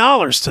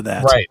 $20 to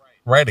that?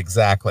 Right,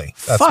 exactly.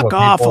 That's fuck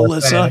off,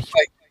 Alyssa.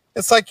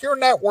 It's like your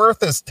net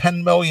worth is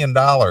 $10 million.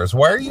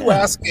 Why are you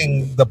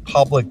asking the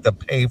public to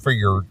pay for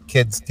your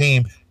kid's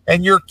team?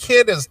 And your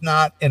kid is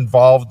not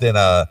involved in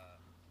a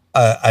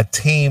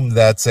team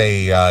that's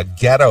a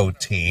ghetto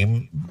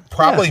team.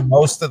 Probably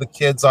most of the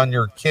kids on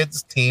your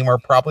kid's team are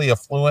probably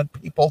affluent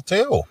people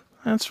too.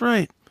 That's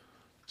right.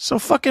 So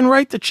fucking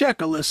write the check,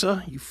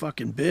 Alyssa, you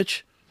fucking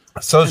bitch.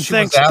 So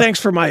thanks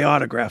for my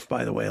autograph,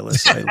 by the way,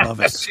 Alyssa. I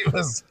love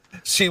it.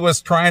 She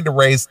was trying to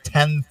raise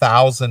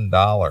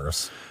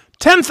 $10,000.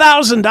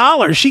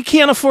 $10,000. She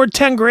can't afford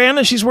 10 grand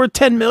and she's worth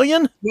 10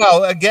 million.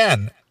 Well,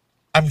 again,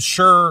 I'm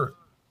sure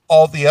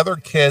all the other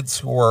kids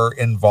who are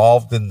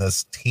involved in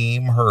this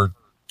team her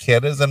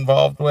kid is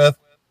involved with,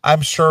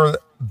 I'm sure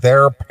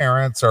their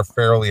parents are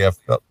fairly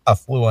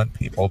affluent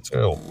people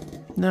too.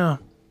 No.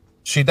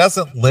 She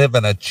doesn't live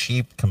in a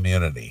cheap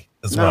community,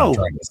 is what I'm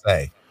trying to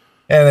say.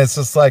 And it's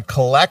just like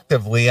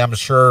collectively, I'm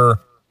sure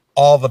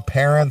all the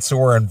parents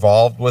who are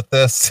involved with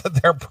this,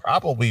 they're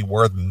probably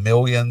worth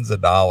millions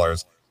of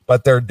dollars,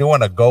 but they're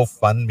doing a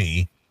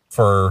GoFundMe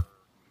for,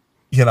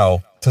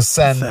 to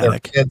send their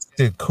kids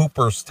to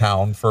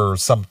Cooperstown for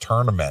some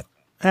tournament.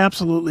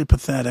 Absolutely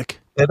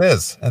pathetic. It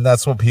is. And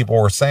that's what people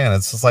were saying.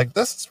 It's just like,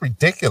 this is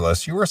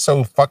ridiculous. You were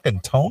so fucking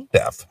tone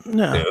deaf.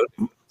 No. Dude.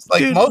 It's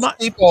like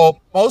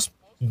most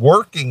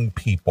working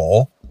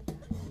people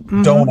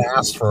don't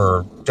ask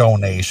for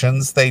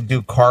donations. They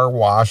do car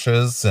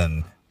washes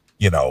and,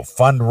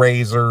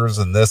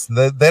 fundraisers and this.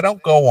 They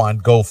don't go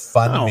on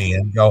GoFundMe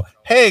and go,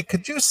 hey,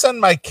 could you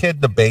send my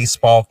kid to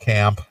baseball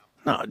camp?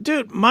 No,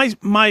 dude, my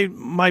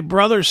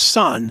brother's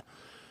son,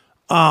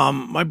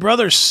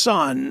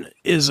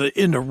 is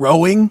into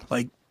rowing,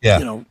 like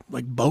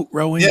boat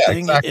rowing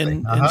thing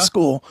in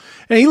school.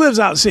 And he lives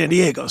out in San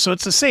Diego. So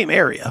it's the same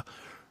area,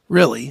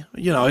 really.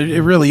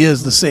 It really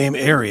is the same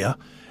area.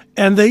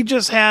 And they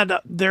just had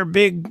the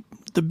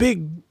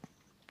big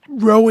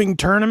rowing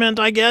tournament,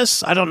 I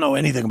guess. I don't know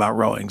anything about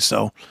rowing,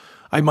 so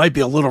I might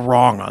be a little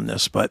wrong on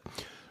this, but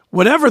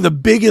whatever the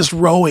biggest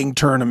rowing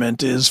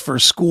tournament is for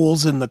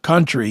schools in the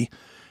country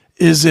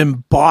is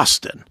in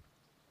Boston.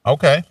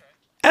 Okay.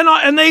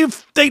 And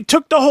they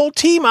took the whole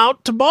team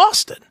out to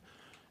Boston.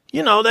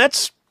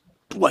 That's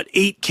what,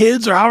 8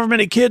 kids or however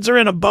many kids are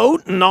in a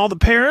boat, and all the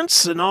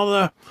parents and all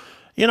the,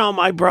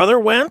 my brother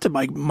went and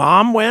my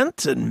mom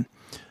went, and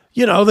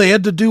they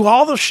had to do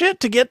all the shit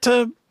to get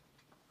to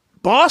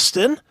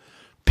Boston,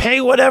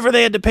 pay whatever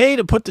they had to pay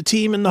to put the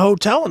team in the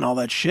hotel and all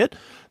that shit.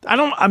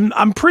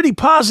 I'm pretty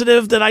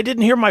positive that I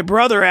didn't hear my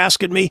brother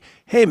asking me,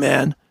 "Hey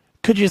man,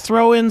 could you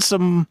throw in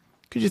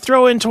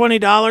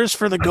 $20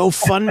 for the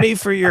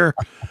GoFundMe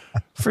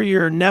for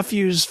your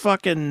nephew's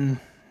fucking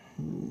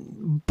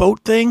boat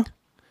thing?"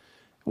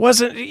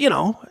 Wasn't,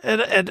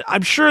 and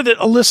I'm sure that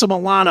Alyssa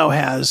Milano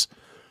has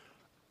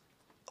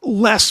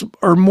less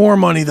or more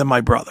money than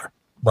my brother.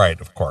 Right,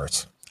 of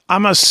course.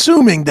 I'm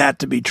assuming that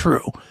to be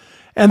true.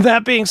 And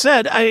that being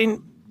said,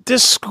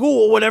 this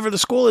school, whatever the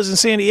school is in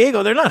San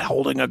Diego, they're not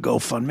holding a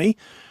GoFundMe.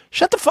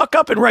 Shut the fuck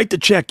up and write the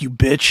check, you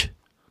bitch.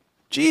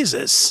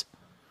 Jesus.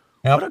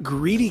 Yep. What a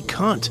greedy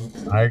cunt.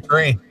 I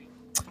agree.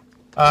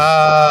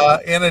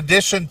 In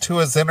addition to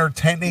his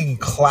entertaining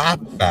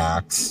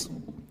clapbacks,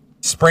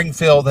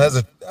 Springfield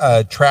has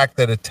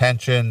attracted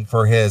attention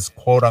for his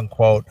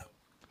quote-unquote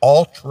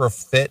ultra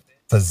fit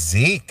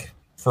physique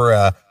for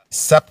a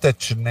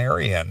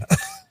septuagenarian.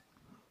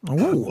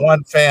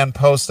 One fan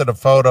posted a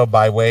photo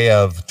by way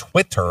of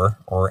Twitter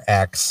or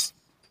X.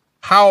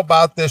 How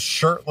about this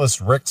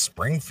shirtless Rick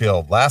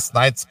Springfield? Last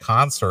night's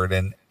concert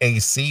in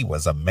AC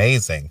was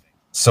amazing.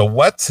 So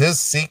what's his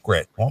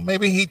secret? Well,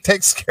 maybe he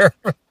takes care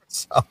of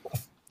himself.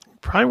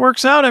 Probably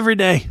works out every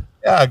day.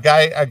 Yeah,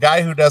 a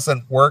guy who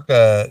doesn't work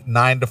a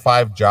 9 to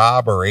 5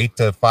 job or 8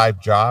 to 5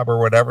 job or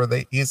whatever.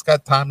 He's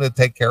got time to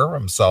take care of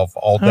himself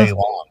all day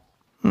long.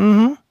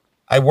 Mm-hmm.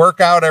 I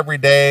work out every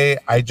day.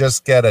 I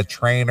just get a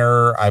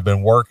trainer. I've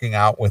been working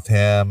out with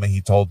him. He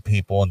told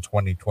people in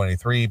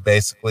 2023,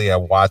 basically, I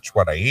watch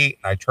what I eat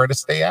and I try to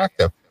stay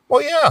active.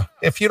 Well, yeah,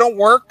 if you don't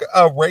work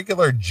a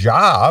regular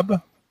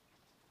job,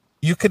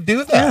 you could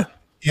do that.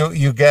 Yeah.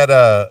 You get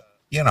a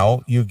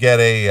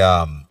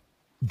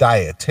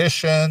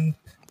dietitian.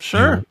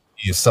 Sure.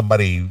 You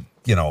somebody,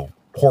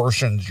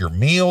 portions your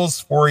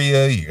meals for you.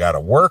 You got a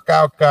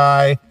workout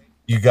guy.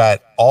 You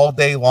got all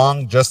day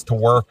long just to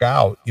work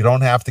out. You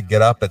don't have to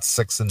get up at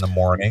 6 a.m.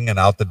 and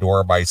out the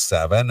door by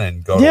 7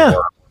 and go to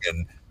work.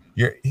 And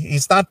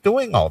he's not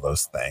doing all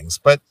those things,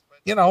 but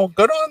good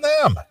on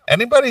them.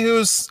 Anybody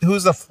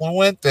who's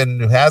affluent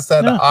and who has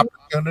that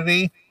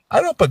opportunity,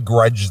 I don't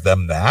begrudge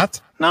them that.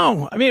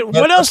 No, I mean,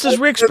 what else does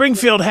Rick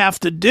Springfield have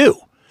to do?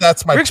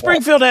 That's my Rick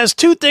Springfield has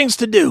 2 things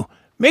to do.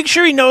 Make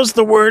sure he knows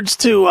the words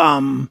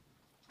to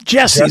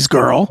Jesse's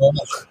Girl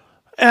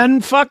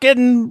and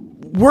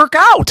fucking work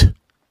out.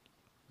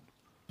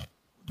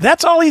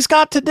 That's all he's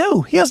got to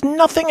do. He has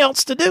nothing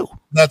else to do.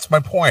 That's my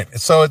point.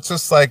 So it's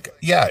just like,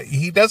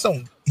 he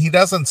doesn't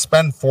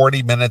spend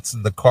 40 minutes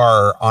in the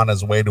car on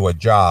his way to a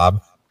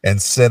job and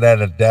sit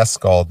at a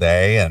desk all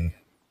day and,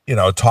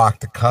 talk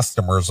to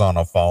customers on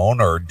a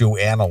phone or do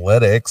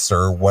analytics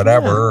or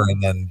whatever,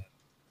 and then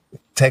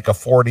take a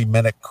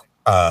 40-minute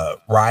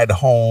ride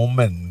home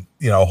and,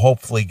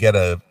 hopefully get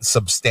a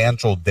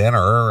substantial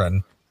dinner.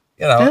 And,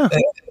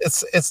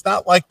 it's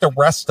not like the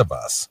rest of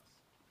us.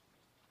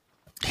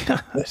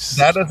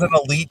 That is an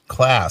elite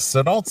class.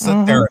 So don't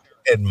sit there and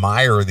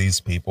admire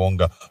these people and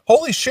go,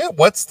 holy shit,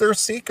 what's their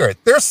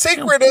secret? Their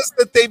secret is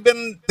that they've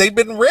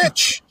been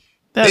rich.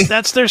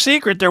 That's their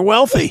secret. They're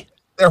wealthy.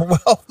 They're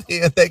wealthy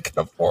and they can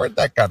afford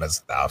that kind of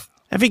stuff.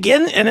 If he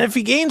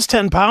gains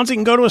 10 pounds, he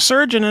can go to a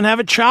surgeon and have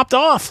it chopped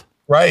off.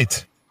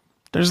 Right.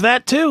 There's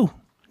that too.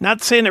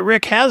 Not saying that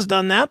Rick has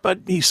done that, but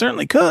he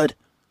certainly could.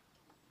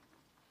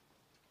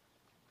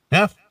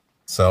 Yeah.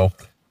 So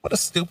what a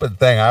stupid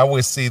thing. I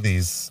always see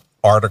these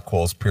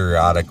articles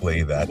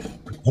periodically that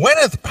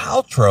Gwyneth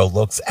Paltrow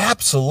looks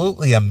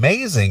absolutely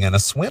amazing in a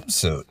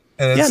swimsuit.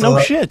 And no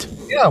shit.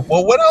 Yeah.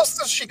 Well, what else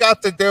does she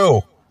got to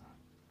do?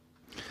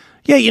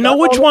 Yeah. You know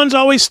which ones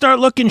always start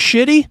looking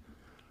shitty?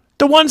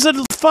 The ones that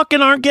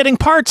fucking aren't getting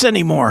parts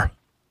anymore.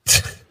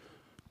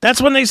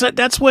 That's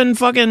when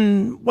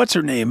fucking, what's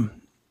her name?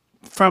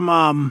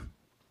 From,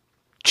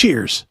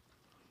 Cheers.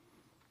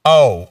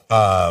 Oh,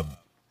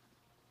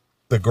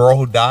 the girl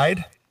who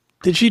died?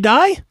 Did she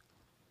die?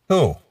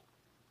 Who?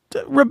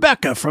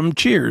 Rebecca from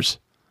Cheers.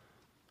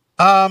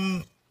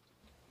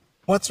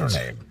 What's her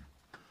name?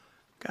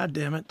 God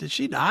damn it. Did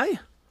she die?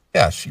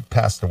 Yeah, she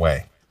passed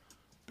away.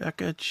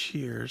 Rebecca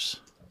Cheers.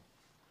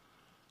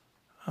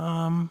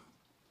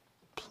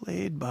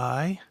 Played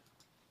by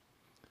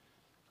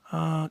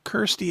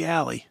Kirstie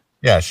Alley.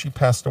 Yeah, she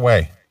passed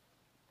away.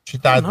 She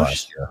died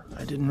last year.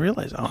 I didn't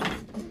realize. Oh,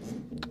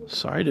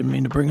 sorry, didn't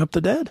mean to bring up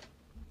the dead.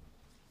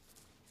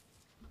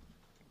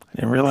 I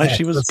didn't realize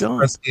she was gone.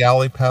 Kirstie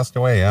Alley passed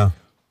away, yeah.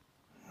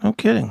 No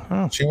kidding.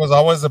 Oh. She was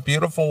always a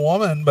beautiful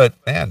woman, but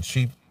man,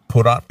 she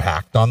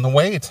packed on the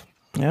weight.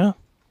 Yeah.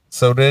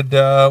 So did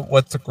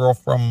what's the girl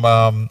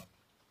from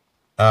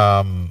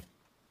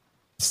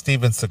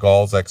Steven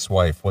Seagal's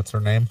ex-wife? What's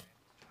her name?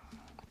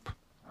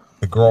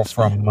 The girl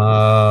from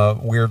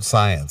Weird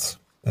Science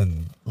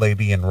and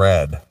Lady in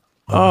Red.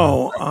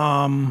 Oh,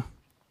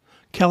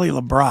 Kelly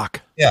LeBrock.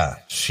 Yeah,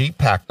 she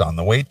packed on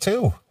the weight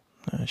too.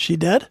 She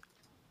dead?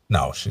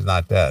 No, she's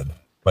not dead,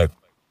 but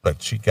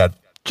she got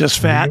just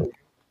fat.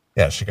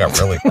 Yeah, she got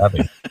really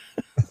heavy.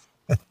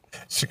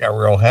 She got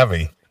real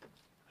heavy,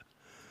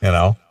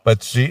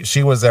 but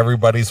she was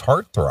everybody's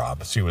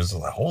heartthrob. She was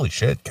like, holy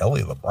shit,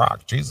 Kelly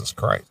LeBrock, Jesus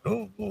Christ.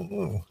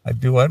 Ooh, I'd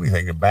do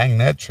anything to bang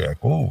that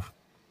chick. Ooh.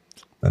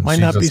 And might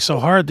not be so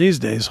hard these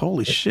days.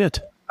 Holy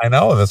shit. I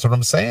know, that's what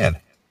I'm saying.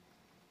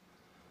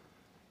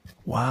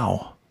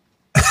 Wow.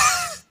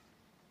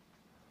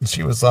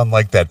 She was on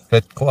like that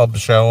Fit Club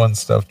show and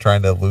stuff,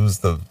 trying to lose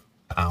the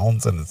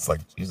pounds, and it's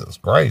like, Jesus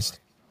Christ,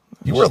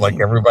 you were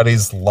like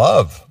everybody's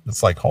love.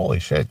 It's like,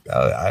 holy shit,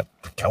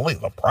 Kelly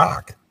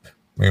LeBrock. I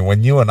mean,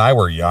 when you and I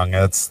were young,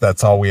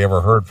 that's all we ever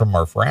heard from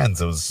our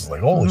friends. It was just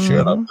like, holy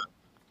shit,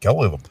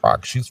 Kelly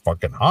LeBrock, she's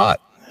fucking hot.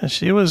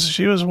 She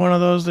was one of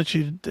those that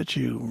you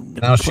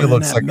now she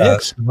looks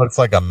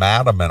like a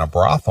madam in a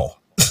brothel.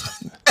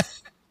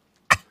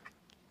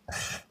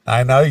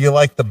 I know you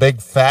like the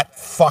big fat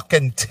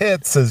fucking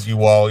tits, as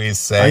you always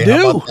say. I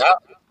do.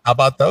 How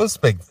about those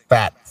big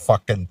fat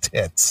fucking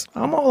tits?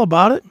 I'm all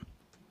about it.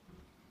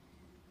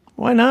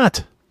 Why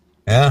not?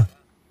 Yeah.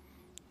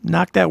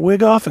 Knock that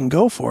wig off and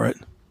go for it.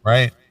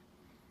 Right.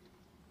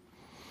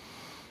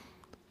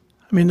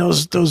 I mean,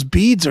 those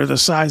beads are the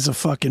size of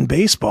fucking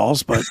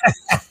baseballs, but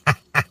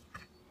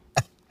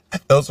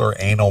those are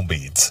anal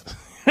beads.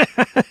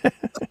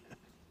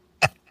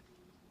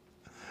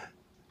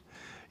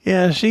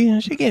 Yeah, she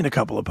gained a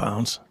couple of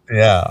pounds.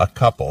 Yeah, a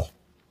couple.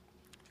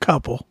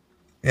 Couple.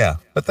 Yeah,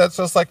 but that's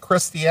just like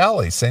Christy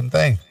Alley, same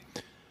thing.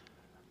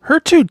 Her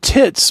two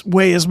tits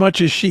weigh as much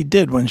as she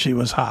did when she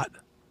was hot.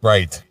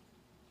 Right.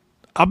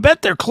 I'll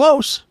bet they're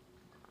close.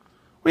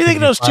 What do you think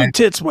those two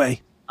tits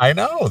weigh? I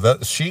know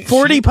that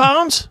 40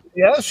 pounds?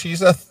 Yeah,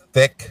 she's a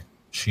thick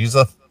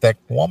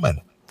woman.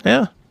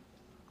 Yeah.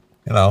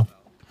 You know,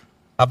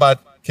 how about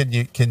can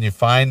you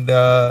find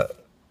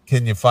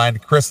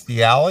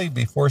Christy Alley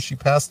before she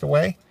passed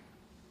away?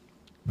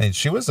 I mean,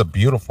 she was a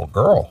beautiful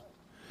girl.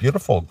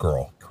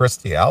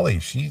 Christy Alley,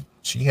 she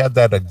had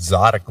that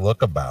exotic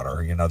look about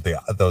her, you know,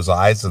 those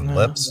eyes and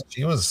lips.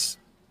 She was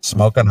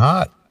smoking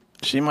hot.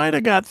 She might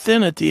have got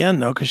thin at the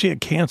end though, because she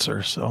had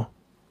cancer, so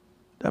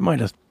that might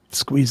have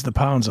squeezed the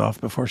pounds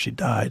off before she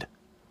died.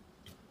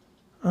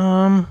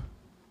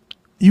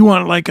 You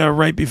want like a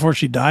right before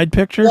she died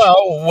picture?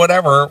 Well,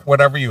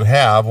 whatever you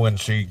have. When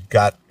she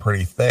got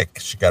pretty thick,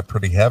 she got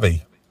pretty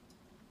heavy.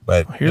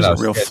 But here's a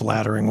real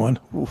flattering one.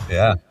 Oof.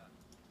 Yeah.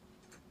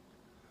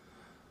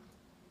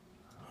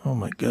 Oh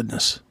my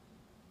goodness.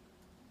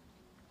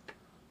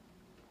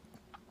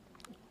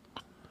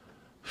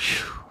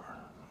 Whew.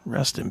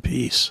 Rest in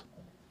peace.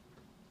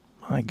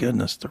 My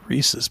goodness, the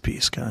Reese's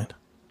piece kind.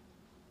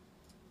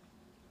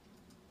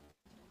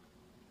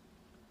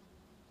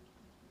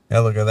 Yeah,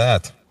 look at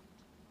that.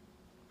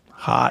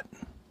 Hot.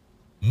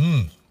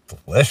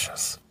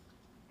 Delicious.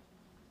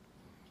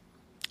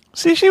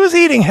 See, she was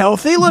eating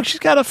healthy. Look, she's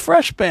got a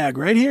fresh bag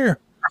right here.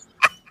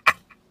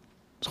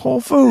 It's Whole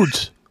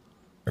Foods.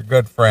 Our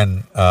good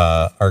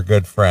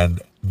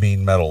friend,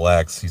 Mean Metal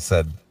X, he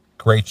said,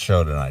 "Great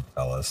show tonight,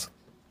 fellas."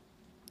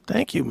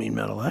 Thank you, Mean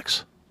Metal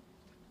X.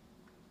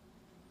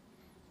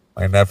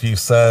 My nephew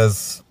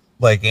says,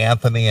 like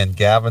Anthony and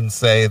Gavin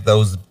say,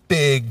 those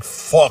big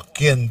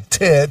fucking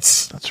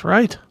tits. That's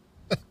right.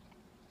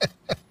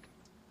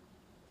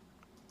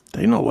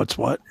 They know what's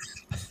what.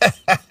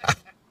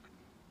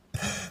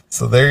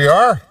 So there you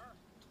are.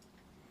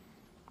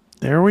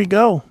 There we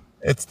go.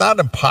 It's not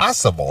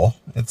impossible.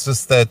 It's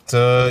just that,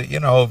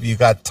 if you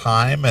got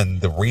time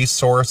and the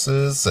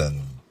resources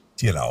and,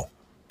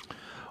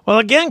 Well,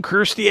 again,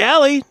 Kirstie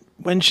Alley,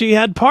 when she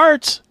had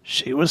parts,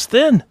 she was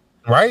thin.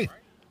 Right.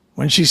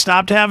 When she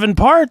stopped having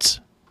parts,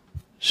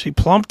 she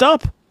plumped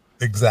up.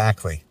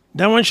 Exactly.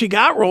 Then when she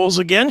got roles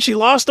again, she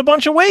lost a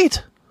bunch of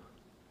weight.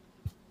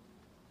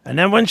 And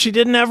then when she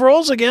didn't have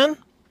rolls again,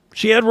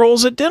 she had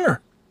rolls at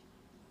dinner.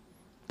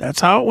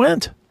 That's how it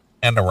went.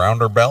 And around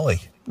her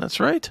belly. That's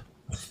right.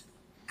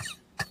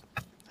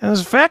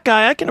 As a fat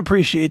guy, I can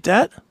appreciate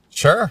that.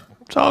 Sure.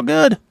 It's all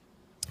good.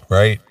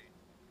 Right.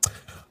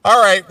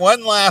 All right.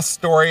 One last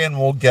story and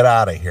we'll get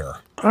out of here.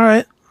 All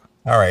right.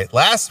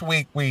 Last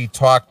week we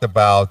talked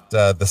about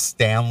the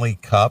Stanley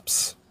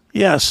Cups.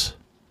 Yes.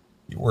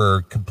 You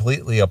were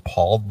completely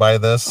appalled by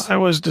this. I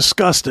was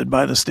disgusted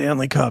by the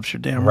Stanley Cups.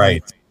 You're damn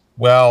right.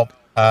 Well,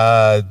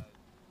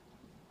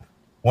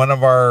 one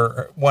of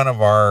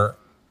our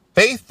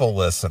faithful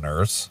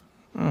listeners,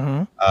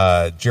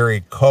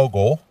 Jerry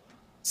Kogel,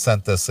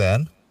 sent this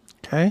in.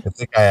 Okay. I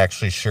think I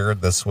actually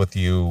shared this with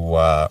you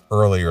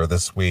earlier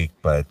this week,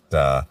 but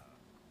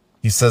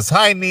he says,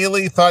 "Hi,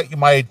 Neely. Thought you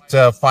might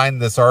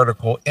find this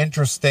article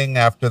interesting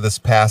after this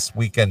past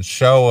weekend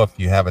show. If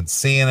you haven't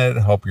seen it,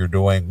 hope you're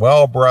doing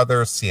well,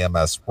 brother.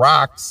 CMS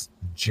rocks,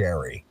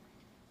 Jerry."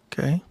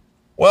 Okay.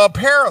 Well,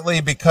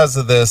 apparently because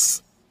of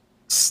this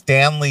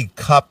Stanley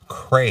Cup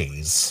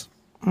craze,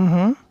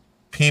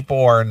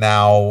 people are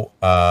now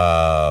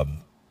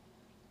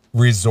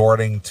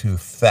resorting to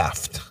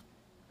theft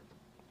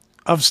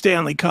of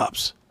Stanley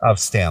Cups.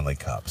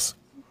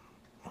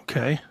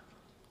 Okay.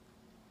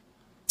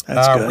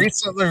 That's good.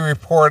 Recently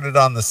reported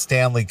on the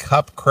Stanley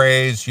Cup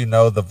craze, the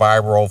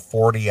viral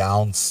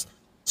 40-ounce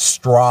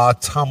straw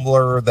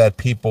tumbler that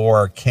people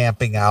are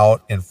camping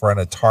out in front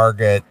of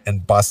Target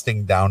and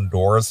busting down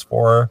doors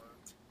for.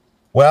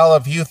 Well,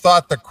 if you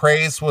thought the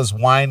craze was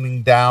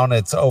winding down,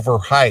 it's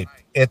overhyped.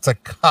 It's a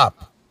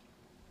cup.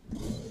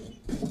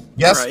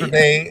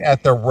 Yesterday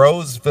at the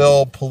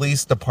Roseville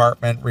Police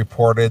Department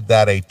reported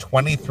that a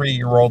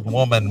 23-year-old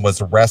woman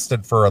was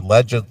arrested for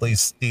allegedly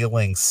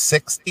stealing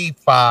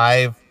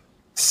 65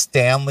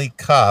 Stanley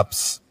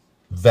Cups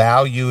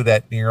valued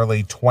at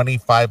nearly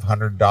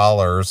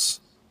 $2,500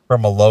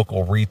 from a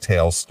local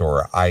retail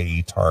store,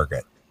 i.e.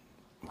 Target.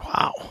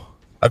 Wow.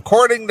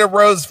 According to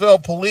Roseville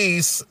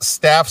police,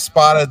 staff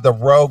spotted the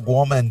rogue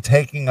woman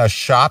taking a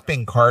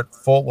shopping cart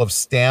full of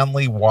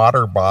Stanley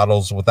water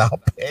bottles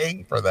without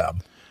paying for them.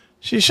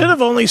 She should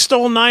have only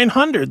stole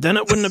 900. Then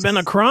it wouldn't have been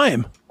a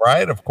crime.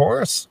 Right, of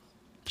course.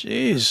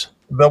 Jeez.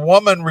 The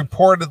woman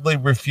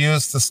reportedly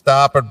refused to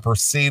stop and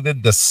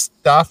proceeded to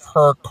stuff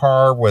her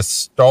car with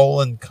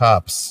stolen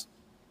cups.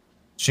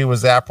 She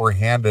was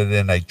apprehended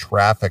in a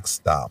traffic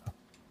stop.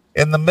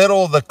 In the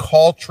middle of the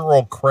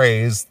cultural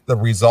craze, the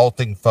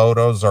resulting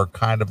photos are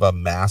kind of a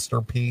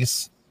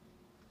masterpiece.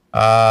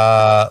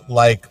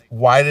 Like,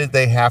 why did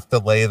they have to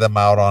lay them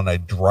out on a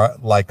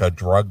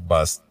drug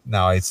bust?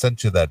 Now, I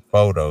sent you that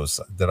photos.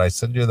 Did I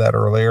send you that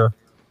earlier?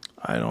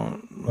 I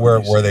don't.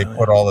 Where they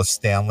put all the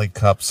Stanley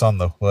cups on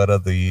the hood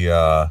of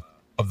the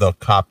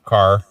cop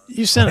car.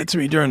 You sent it to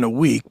me during the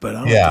week, but I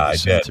don't think you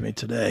sent it to me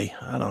today.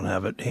 I don't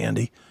have it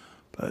handy,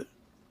 but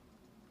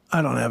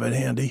I don't have it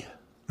handy.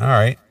 All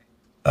right.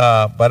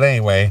 But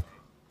anyway,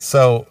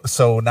 so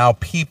now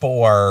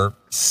people are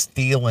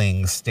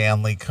stealing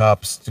Stanley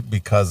cups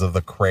because of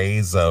the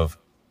craze of.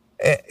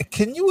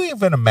 Can you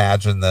even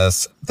imagine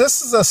this?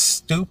 This is a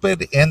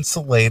stupid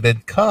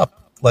insulated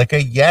cup, like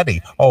a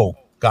Yeti. Oh,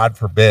 God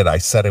forbid I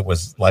said it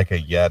was like a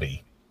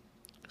Yeti.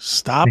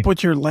 Stop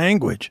with your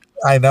language.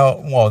 I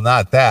know. Well,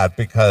 not that,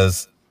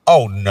 because,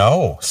 oh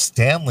no,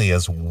 Stanley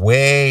is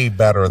way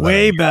better than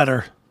way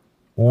better.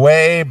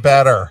 Way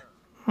better.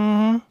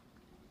 Mm-hmm.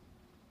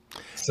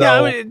 So,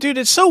 yeah, I mean, dude,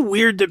 it's so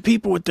weird that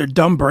people with their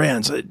dumb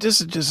brands. This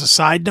is just a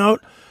side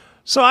note.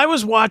 So I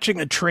was watching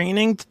a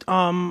training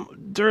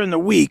during the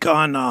week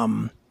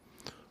on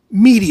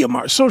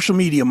social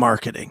media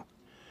marketing.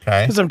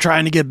 Okay. Because I'm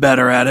trying to get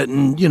better at it,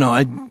 and you know,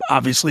 I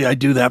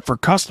do that for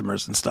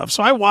customers and stuff.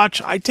 So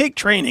I take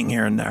training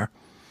here and there.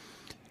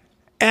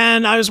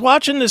 And I was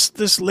watching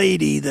this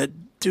lady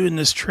that doing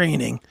this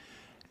training,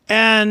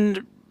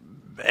 and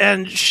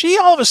she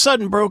all of a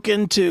sudden broke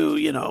into,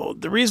 you know,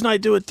 the reason I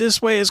do it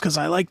this way is because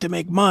I like to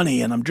make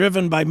money, and I'm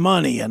driven by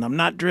money, and I'm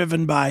not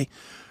driven by,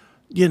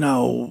 you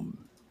know,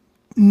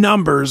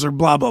 numbers or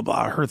blah, blah,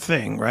 blah, her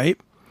thing, right?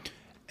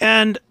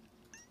 And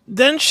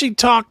then she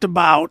talked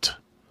about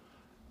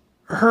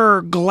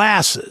her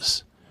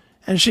glasses.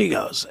 And she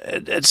goes,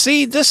 and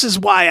see, this is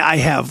why I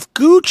have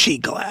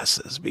Gucci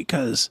glasses,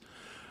 because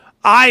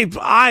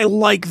I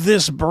like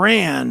this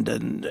brand,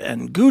 and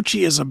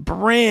Gucci is a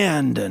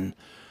brand, and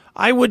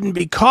I wouldn't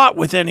be caught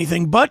with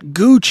anything but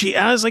Gucci.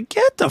 And I was like,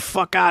 get the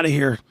fuck out of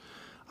here.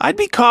 I'd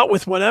be caught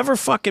with whatever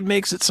fucking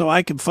makes it so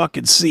I can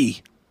fucking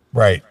see.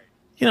 Right.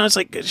 You know, it's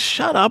like,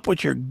 shut up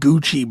with your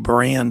Gucci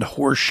brand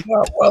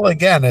horseshit. Well,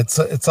 again,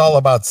 it's all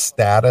about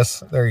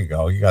status. There you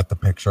go. You got the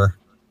picture.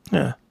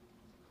 Yeah.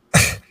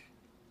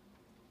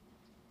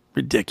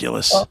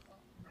 Ridiculous. Well,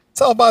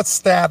 it's all about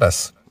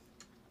status.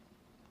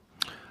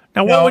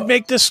 Now, what would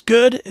make this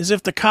good is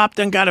if the cop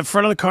then got in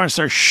front of the car and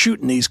started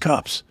shooting these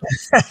cups.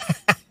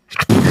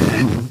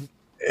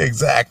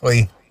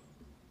 Exactly.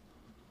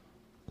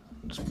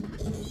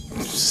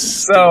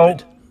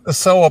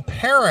 So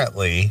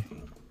apparently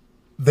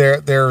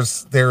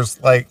there's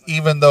like,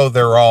 even though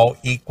they're all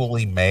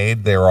equally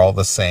made, they're all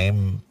the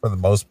same for the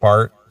most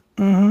part.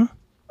 Mm-hmm.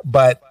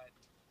 But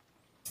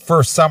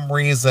for some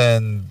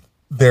reason,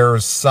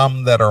 there's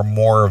some that are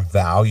more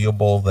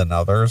valuable than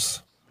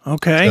others.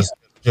 Okay.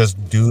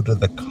 Just due to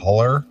the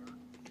color.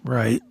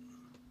 Right.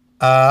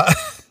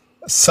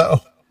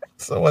 So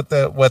what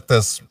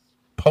this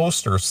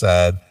poster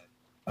said,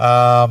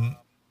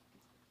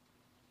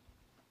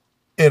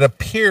 it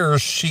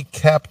appears she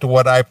kept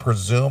what I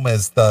presume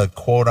is the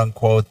quote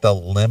unquote the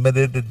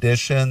limited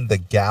edition, the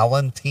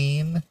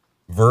Galantine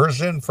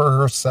version for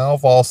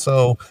herself,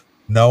 also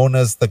known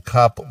as the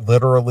cup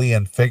literally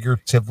and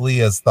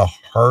figuratively as the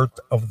heart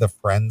of the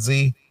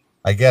frenzy.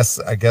 I guess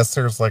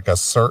there's like a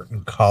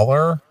certain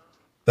color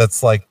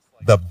that's like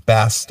the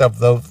best of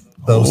those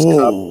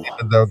cups,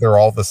 even though they're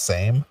all the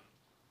same.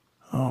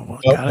 Oh, well,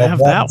 gotta have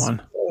that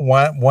one.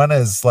 One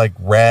is like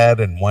red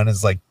and one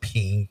is like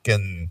pink,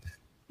 and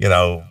you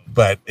know,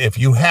 but if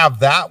you have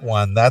that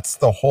one, that's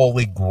the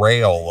holy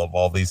grail of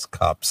all these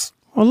cups.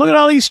 Well, look at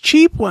all these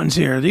cheap ones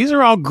here. These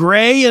are all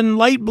gray and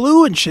light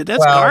blue and shit.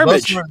 That's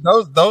garbage.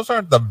 Those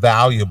aren't the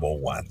valuable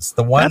ones.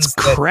 The ones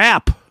that's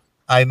crap.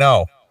 I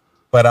know,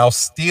 but I'll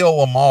steal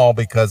them all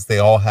because they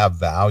all have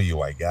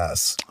value, I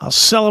guess. I'll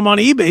sell them on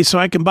eBay so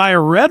I can buy a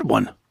red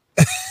one.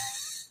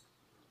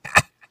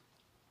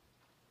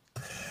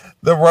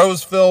 The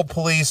Roseville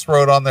police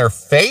wrote on their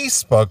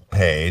Facebook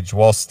page,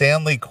 while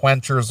Stanley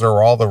quenchers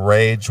are all the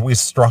rage, we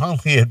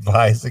strongly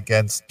advise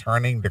against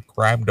turning to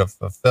crime to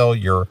fulfill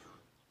your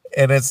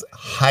and its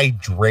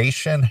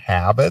hydration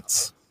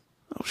habits.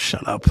 Oh,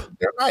 shut up.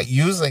 They're not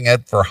using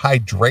it for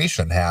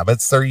hydration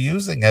habits. They're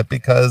using it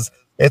because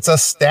it's a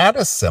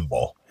status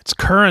symbol. It's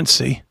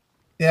currency.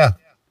 Yeah.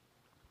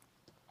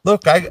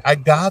 Look, I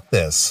got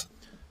this.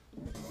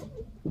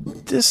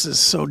 This is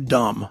so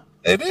dumb.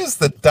 It is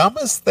the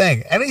dumbest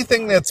thing.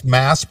 Anything that's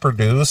mass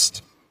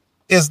produced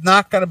is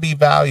not going to be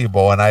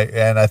valuable. And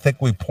I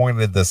think we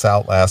pointed this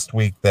out last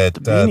week that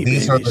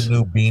these are the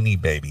new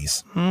Beanie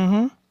Babies.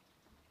 Mm-hmm.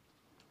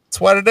 That's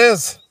what it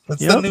is.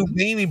 It's the new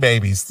Beanie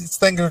Babies. These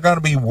things are going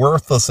to be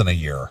worthless in a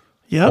year.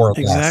 Yep,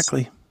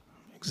 exactly.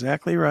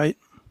 Exactly right.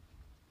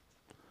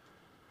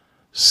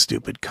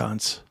 Stupid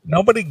cunts.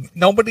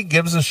 Nobody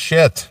gives a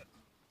shit.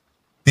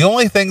 The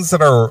only things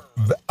that are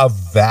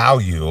of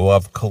value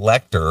of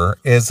collector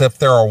is if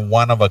they're a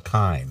one of a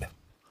kind.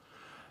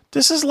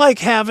 This is like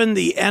having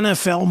the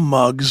NFL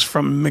mugs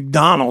from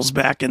McDonald's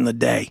back in the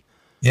day.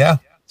 Yeah.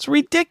 It's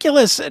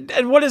ridiculous.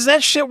 And what is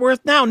that shit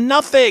worth now?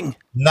 Nothing.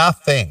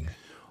 Nothing.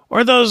 Or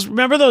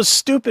remember those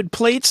stupid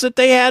plates that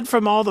they had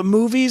from all the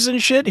movies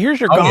and shit? Here's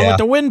your Gone with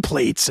the Wind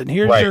plates, and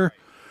here's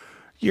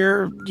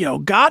your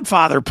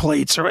Godfather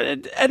plates,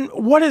 and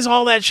what is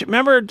all that shit?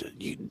 Remember,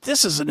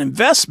 this is an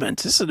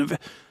investment.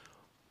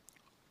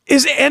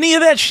 Is any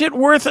of that shit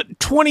worth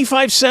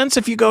 25 cents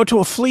if you go to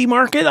a flea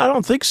market? I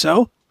don't think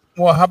so.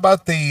 Well, how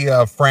about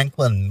the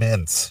Franklin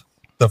mints?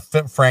 The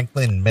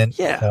Franklin mint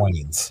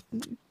coins.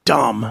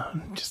 Dumb.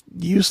 Just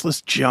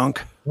useless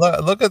junk.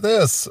 Look at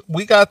this.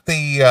 We got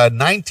the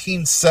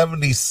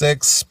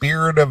 1976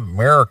 Spirit of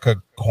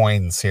America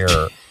coins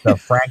here. The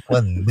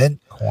Franklin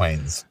mint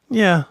coins.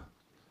 Yeah.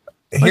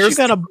 But you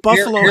got a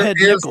buffalo head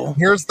nickel.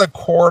 Here's the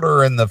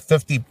quarter and the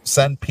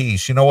 50-cent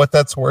piece. You know what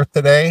that's worth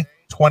today?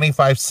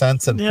 25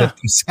 cents and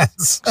 50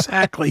 cents.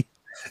 Exactly.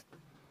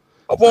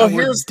 Well,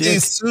 here's the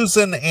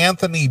Susan B.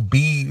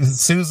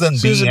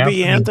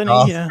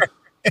 Anthony. Yeah.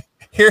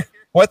 Here,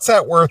 what's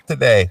that worth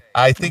today?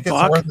 I think it's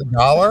worth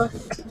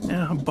 $1.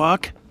 Yeah,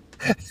 $1.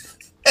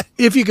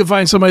 If you can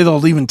find somebody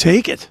that'll even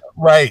take it.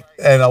 Right.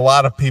 And a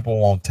lot of people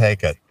won't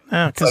take it.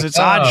 Yeah, because it's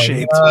odd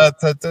shaped.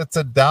 It's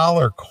a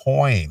 $1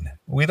 coin.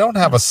 We don't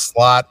have a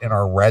slot in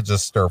our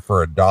register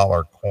for a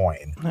 $1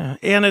 coin. Yeah.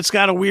 And it's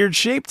got a weird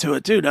shape to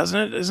it, too, doesn't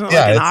it? Isn't it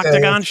like an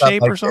octagon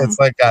shape or something? It's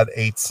like got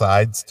 8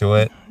 sides to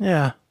it.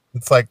 Yeah.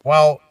 It's like,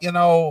 well,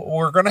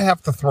 we're going to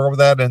have to throw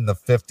that in the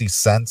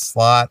 50-cent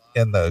slot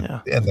in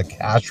the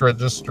cash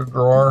register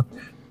drawer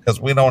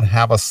because we don't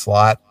have a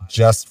slot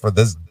just for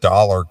this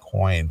 $1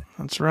 coin.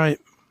 That's right.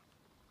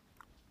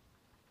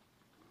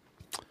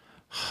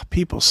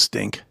 People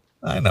stink.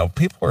 I know.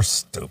 People are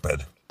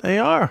stupid. They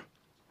are.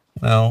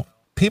 No,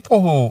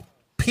 people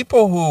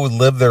who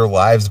live their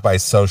lives by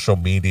social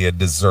media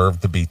deserve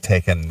to be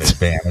taken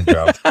advantage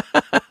of.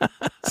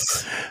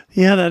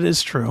 Yeah, that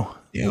is true.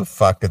 You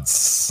fucking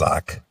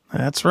suck.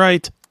 That's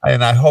right.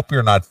 And I hope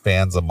you're not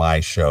fans of my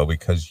show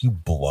because you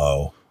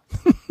blow.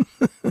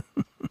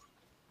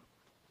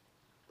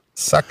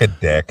 Suck a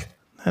dick.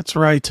 That's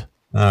right.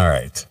 All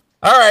right.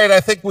 I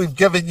think we've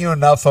given you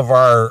enough of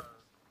our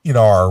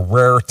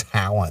rare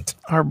talent.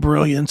 Our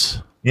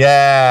brilliance.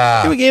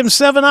 Yeah. We gave him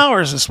 7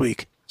 hours this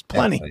week. It's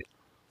plenty. Yeah,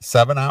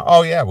 7 hours.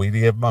 Oh, yeah. We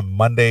gave him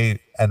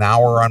an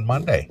hour on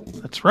Monday.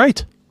 That's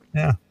right.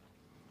 Yeah.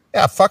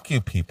 Yeah. Fuck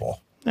you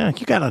people. Yeah.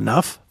 You got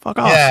enough. Fuck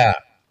off. Yeah.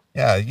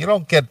 Yeah. You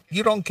don't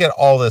get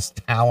all this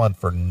talent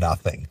for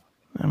nothing.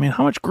 I mean,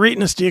 how much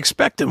greatness do you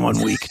expect in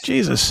 1 week?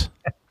 Jesus.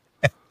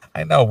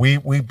 I know we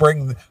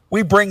bring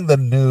the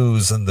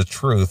news and the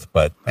truth,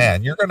 but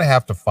man, you're going to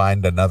have to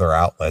find another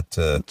outlet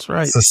to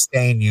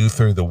sustain you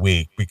through the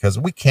week because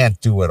we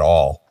can't do it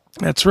all.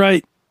 That's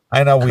right.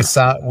 I know we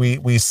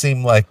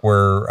seem like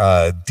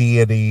we're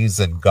deities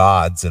and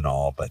gods and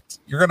all, but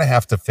you're going to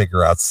have to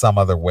figure out some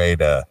other way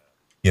to,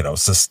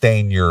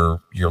 sustain your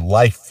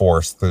life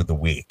force through the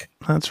week.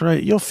 That's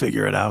right. You'll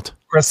figure it out.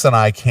 Chris and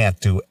I can't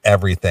do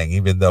everything,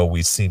 even though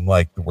we seem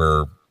like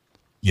we're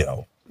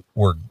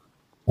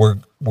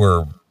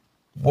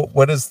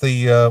what is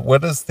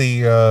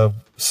the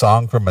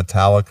song from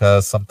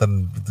Metallica?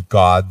 Something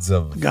gods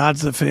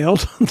that failed.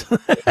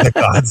 The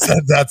gods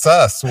that's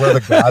us. We're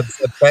the gods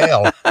that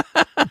fail.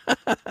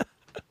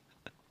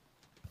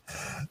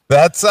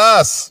 That's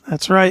us.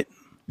 That's right.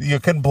 You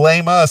can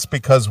blame us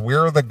because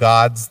we're the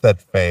gods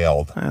that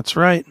failed. That's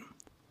right.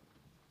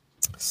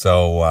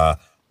 So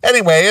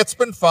anyway, it's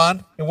been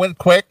fun. It went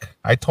quick.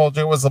 I told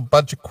you it was a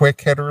bunch of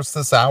quick hitters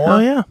this hour. Oh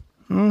yeah.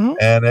 Mm-hmm.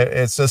 And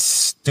it's just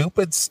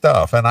stupid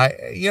stuff. And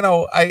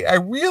I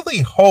really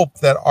hope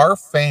that our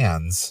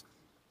fans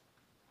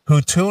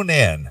who tune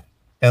in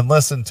and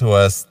listen to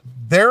us,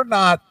 they're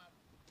not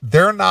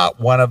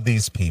one of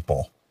these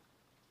people.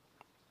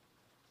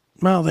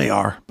 Well, they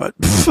are, but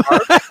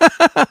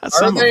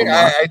are they?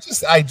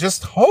 I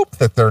just hope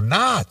that they're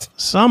not.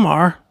 Some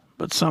are,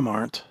 but some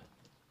aren't.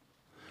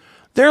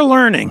 They're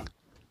learning.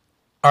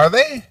 Are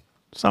they?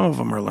 Some of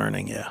them are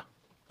learning, yeah.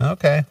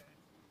 Okay.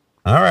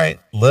 All right.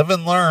 Live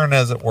and learn,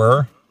 as it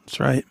were. That's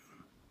right.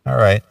 All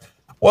right.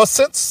 Well,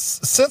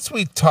 since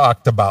we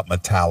talked about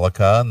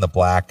Metallica and the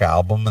Black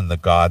Album and the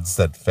gods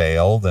that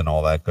failed and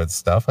all that good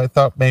stuff, I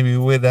thought maybe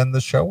we'd end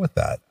the show with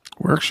that.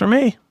 Works for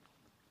me.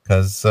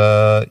 Because,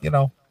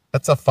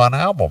 that's a fun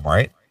album,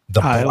 right?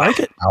 I like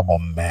it.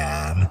 Album,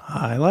 man.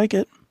 I like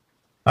it.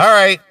 All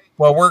right.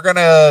 Well, we're going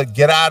to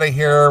get out of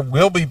here.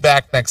 We'll be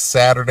back next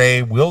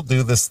Saturday. We'll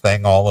do this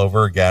thing all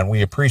over again.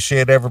 We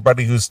appreciate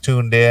everybody who's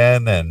tuned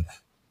in, and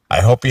I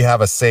hope you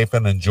have a safe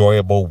and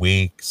enjoyable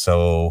week.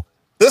 So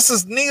this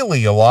is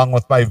Neely along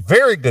with my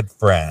very good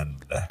friend,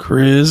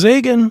 Chris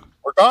Agan.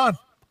 We're gone.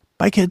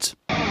 Bye, kids.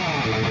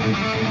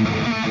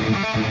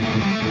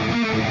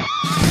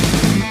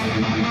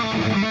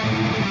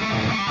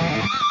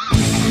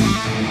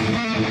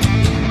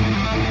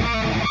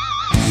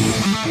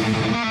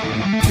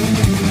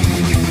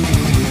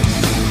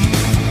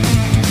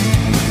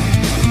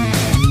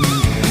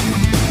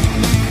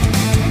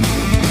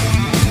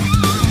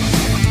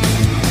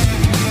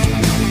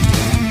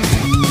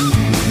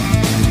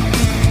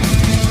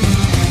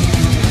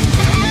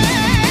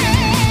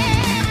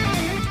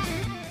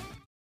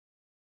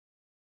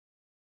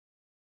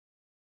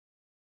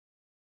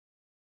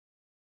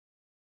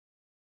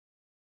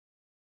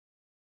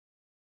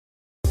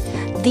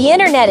 The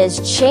internet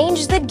has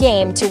changed the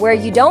game to where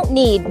you don't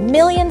need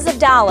millions of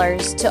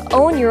dollars to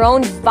own your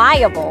own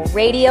viable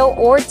radio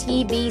or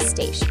TV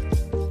station.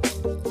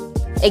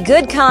 A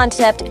good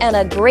concept and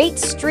a great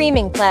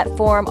streaming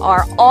platform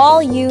are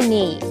all you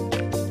need.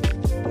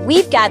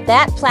 We've got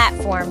that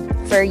platform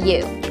for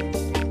you.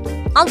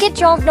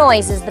 Uncontrolled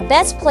Noise is the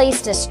best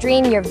place to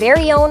stream your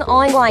very own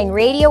online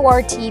radio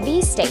or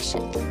TV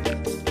station.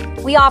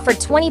 We offer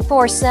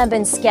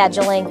 24/7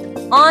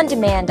 scheduling,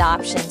 on-demand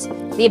options,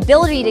 the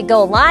ability to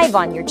go live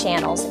on your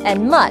channels,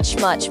 and much,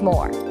 much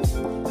more.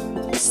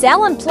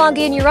 Sell and plug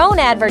in your own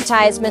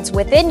advertisements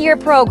within your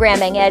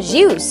programming as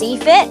you see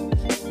fit.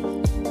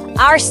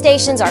 Our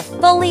stations are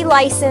fully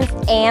licensed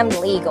and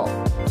legal.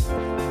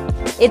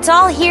 It's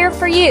all here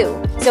for you,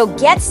 so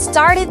get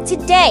started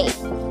today.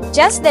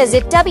 Just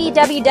visit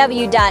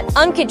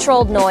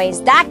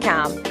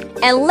www.uncontrollednoise.com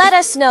and let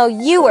us know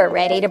you are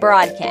ready to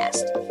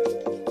broadcast.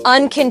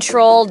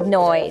 Uncontrolled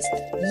Noise,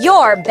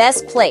 your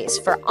best place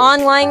for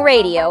online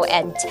radio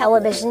and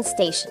television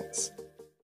stations.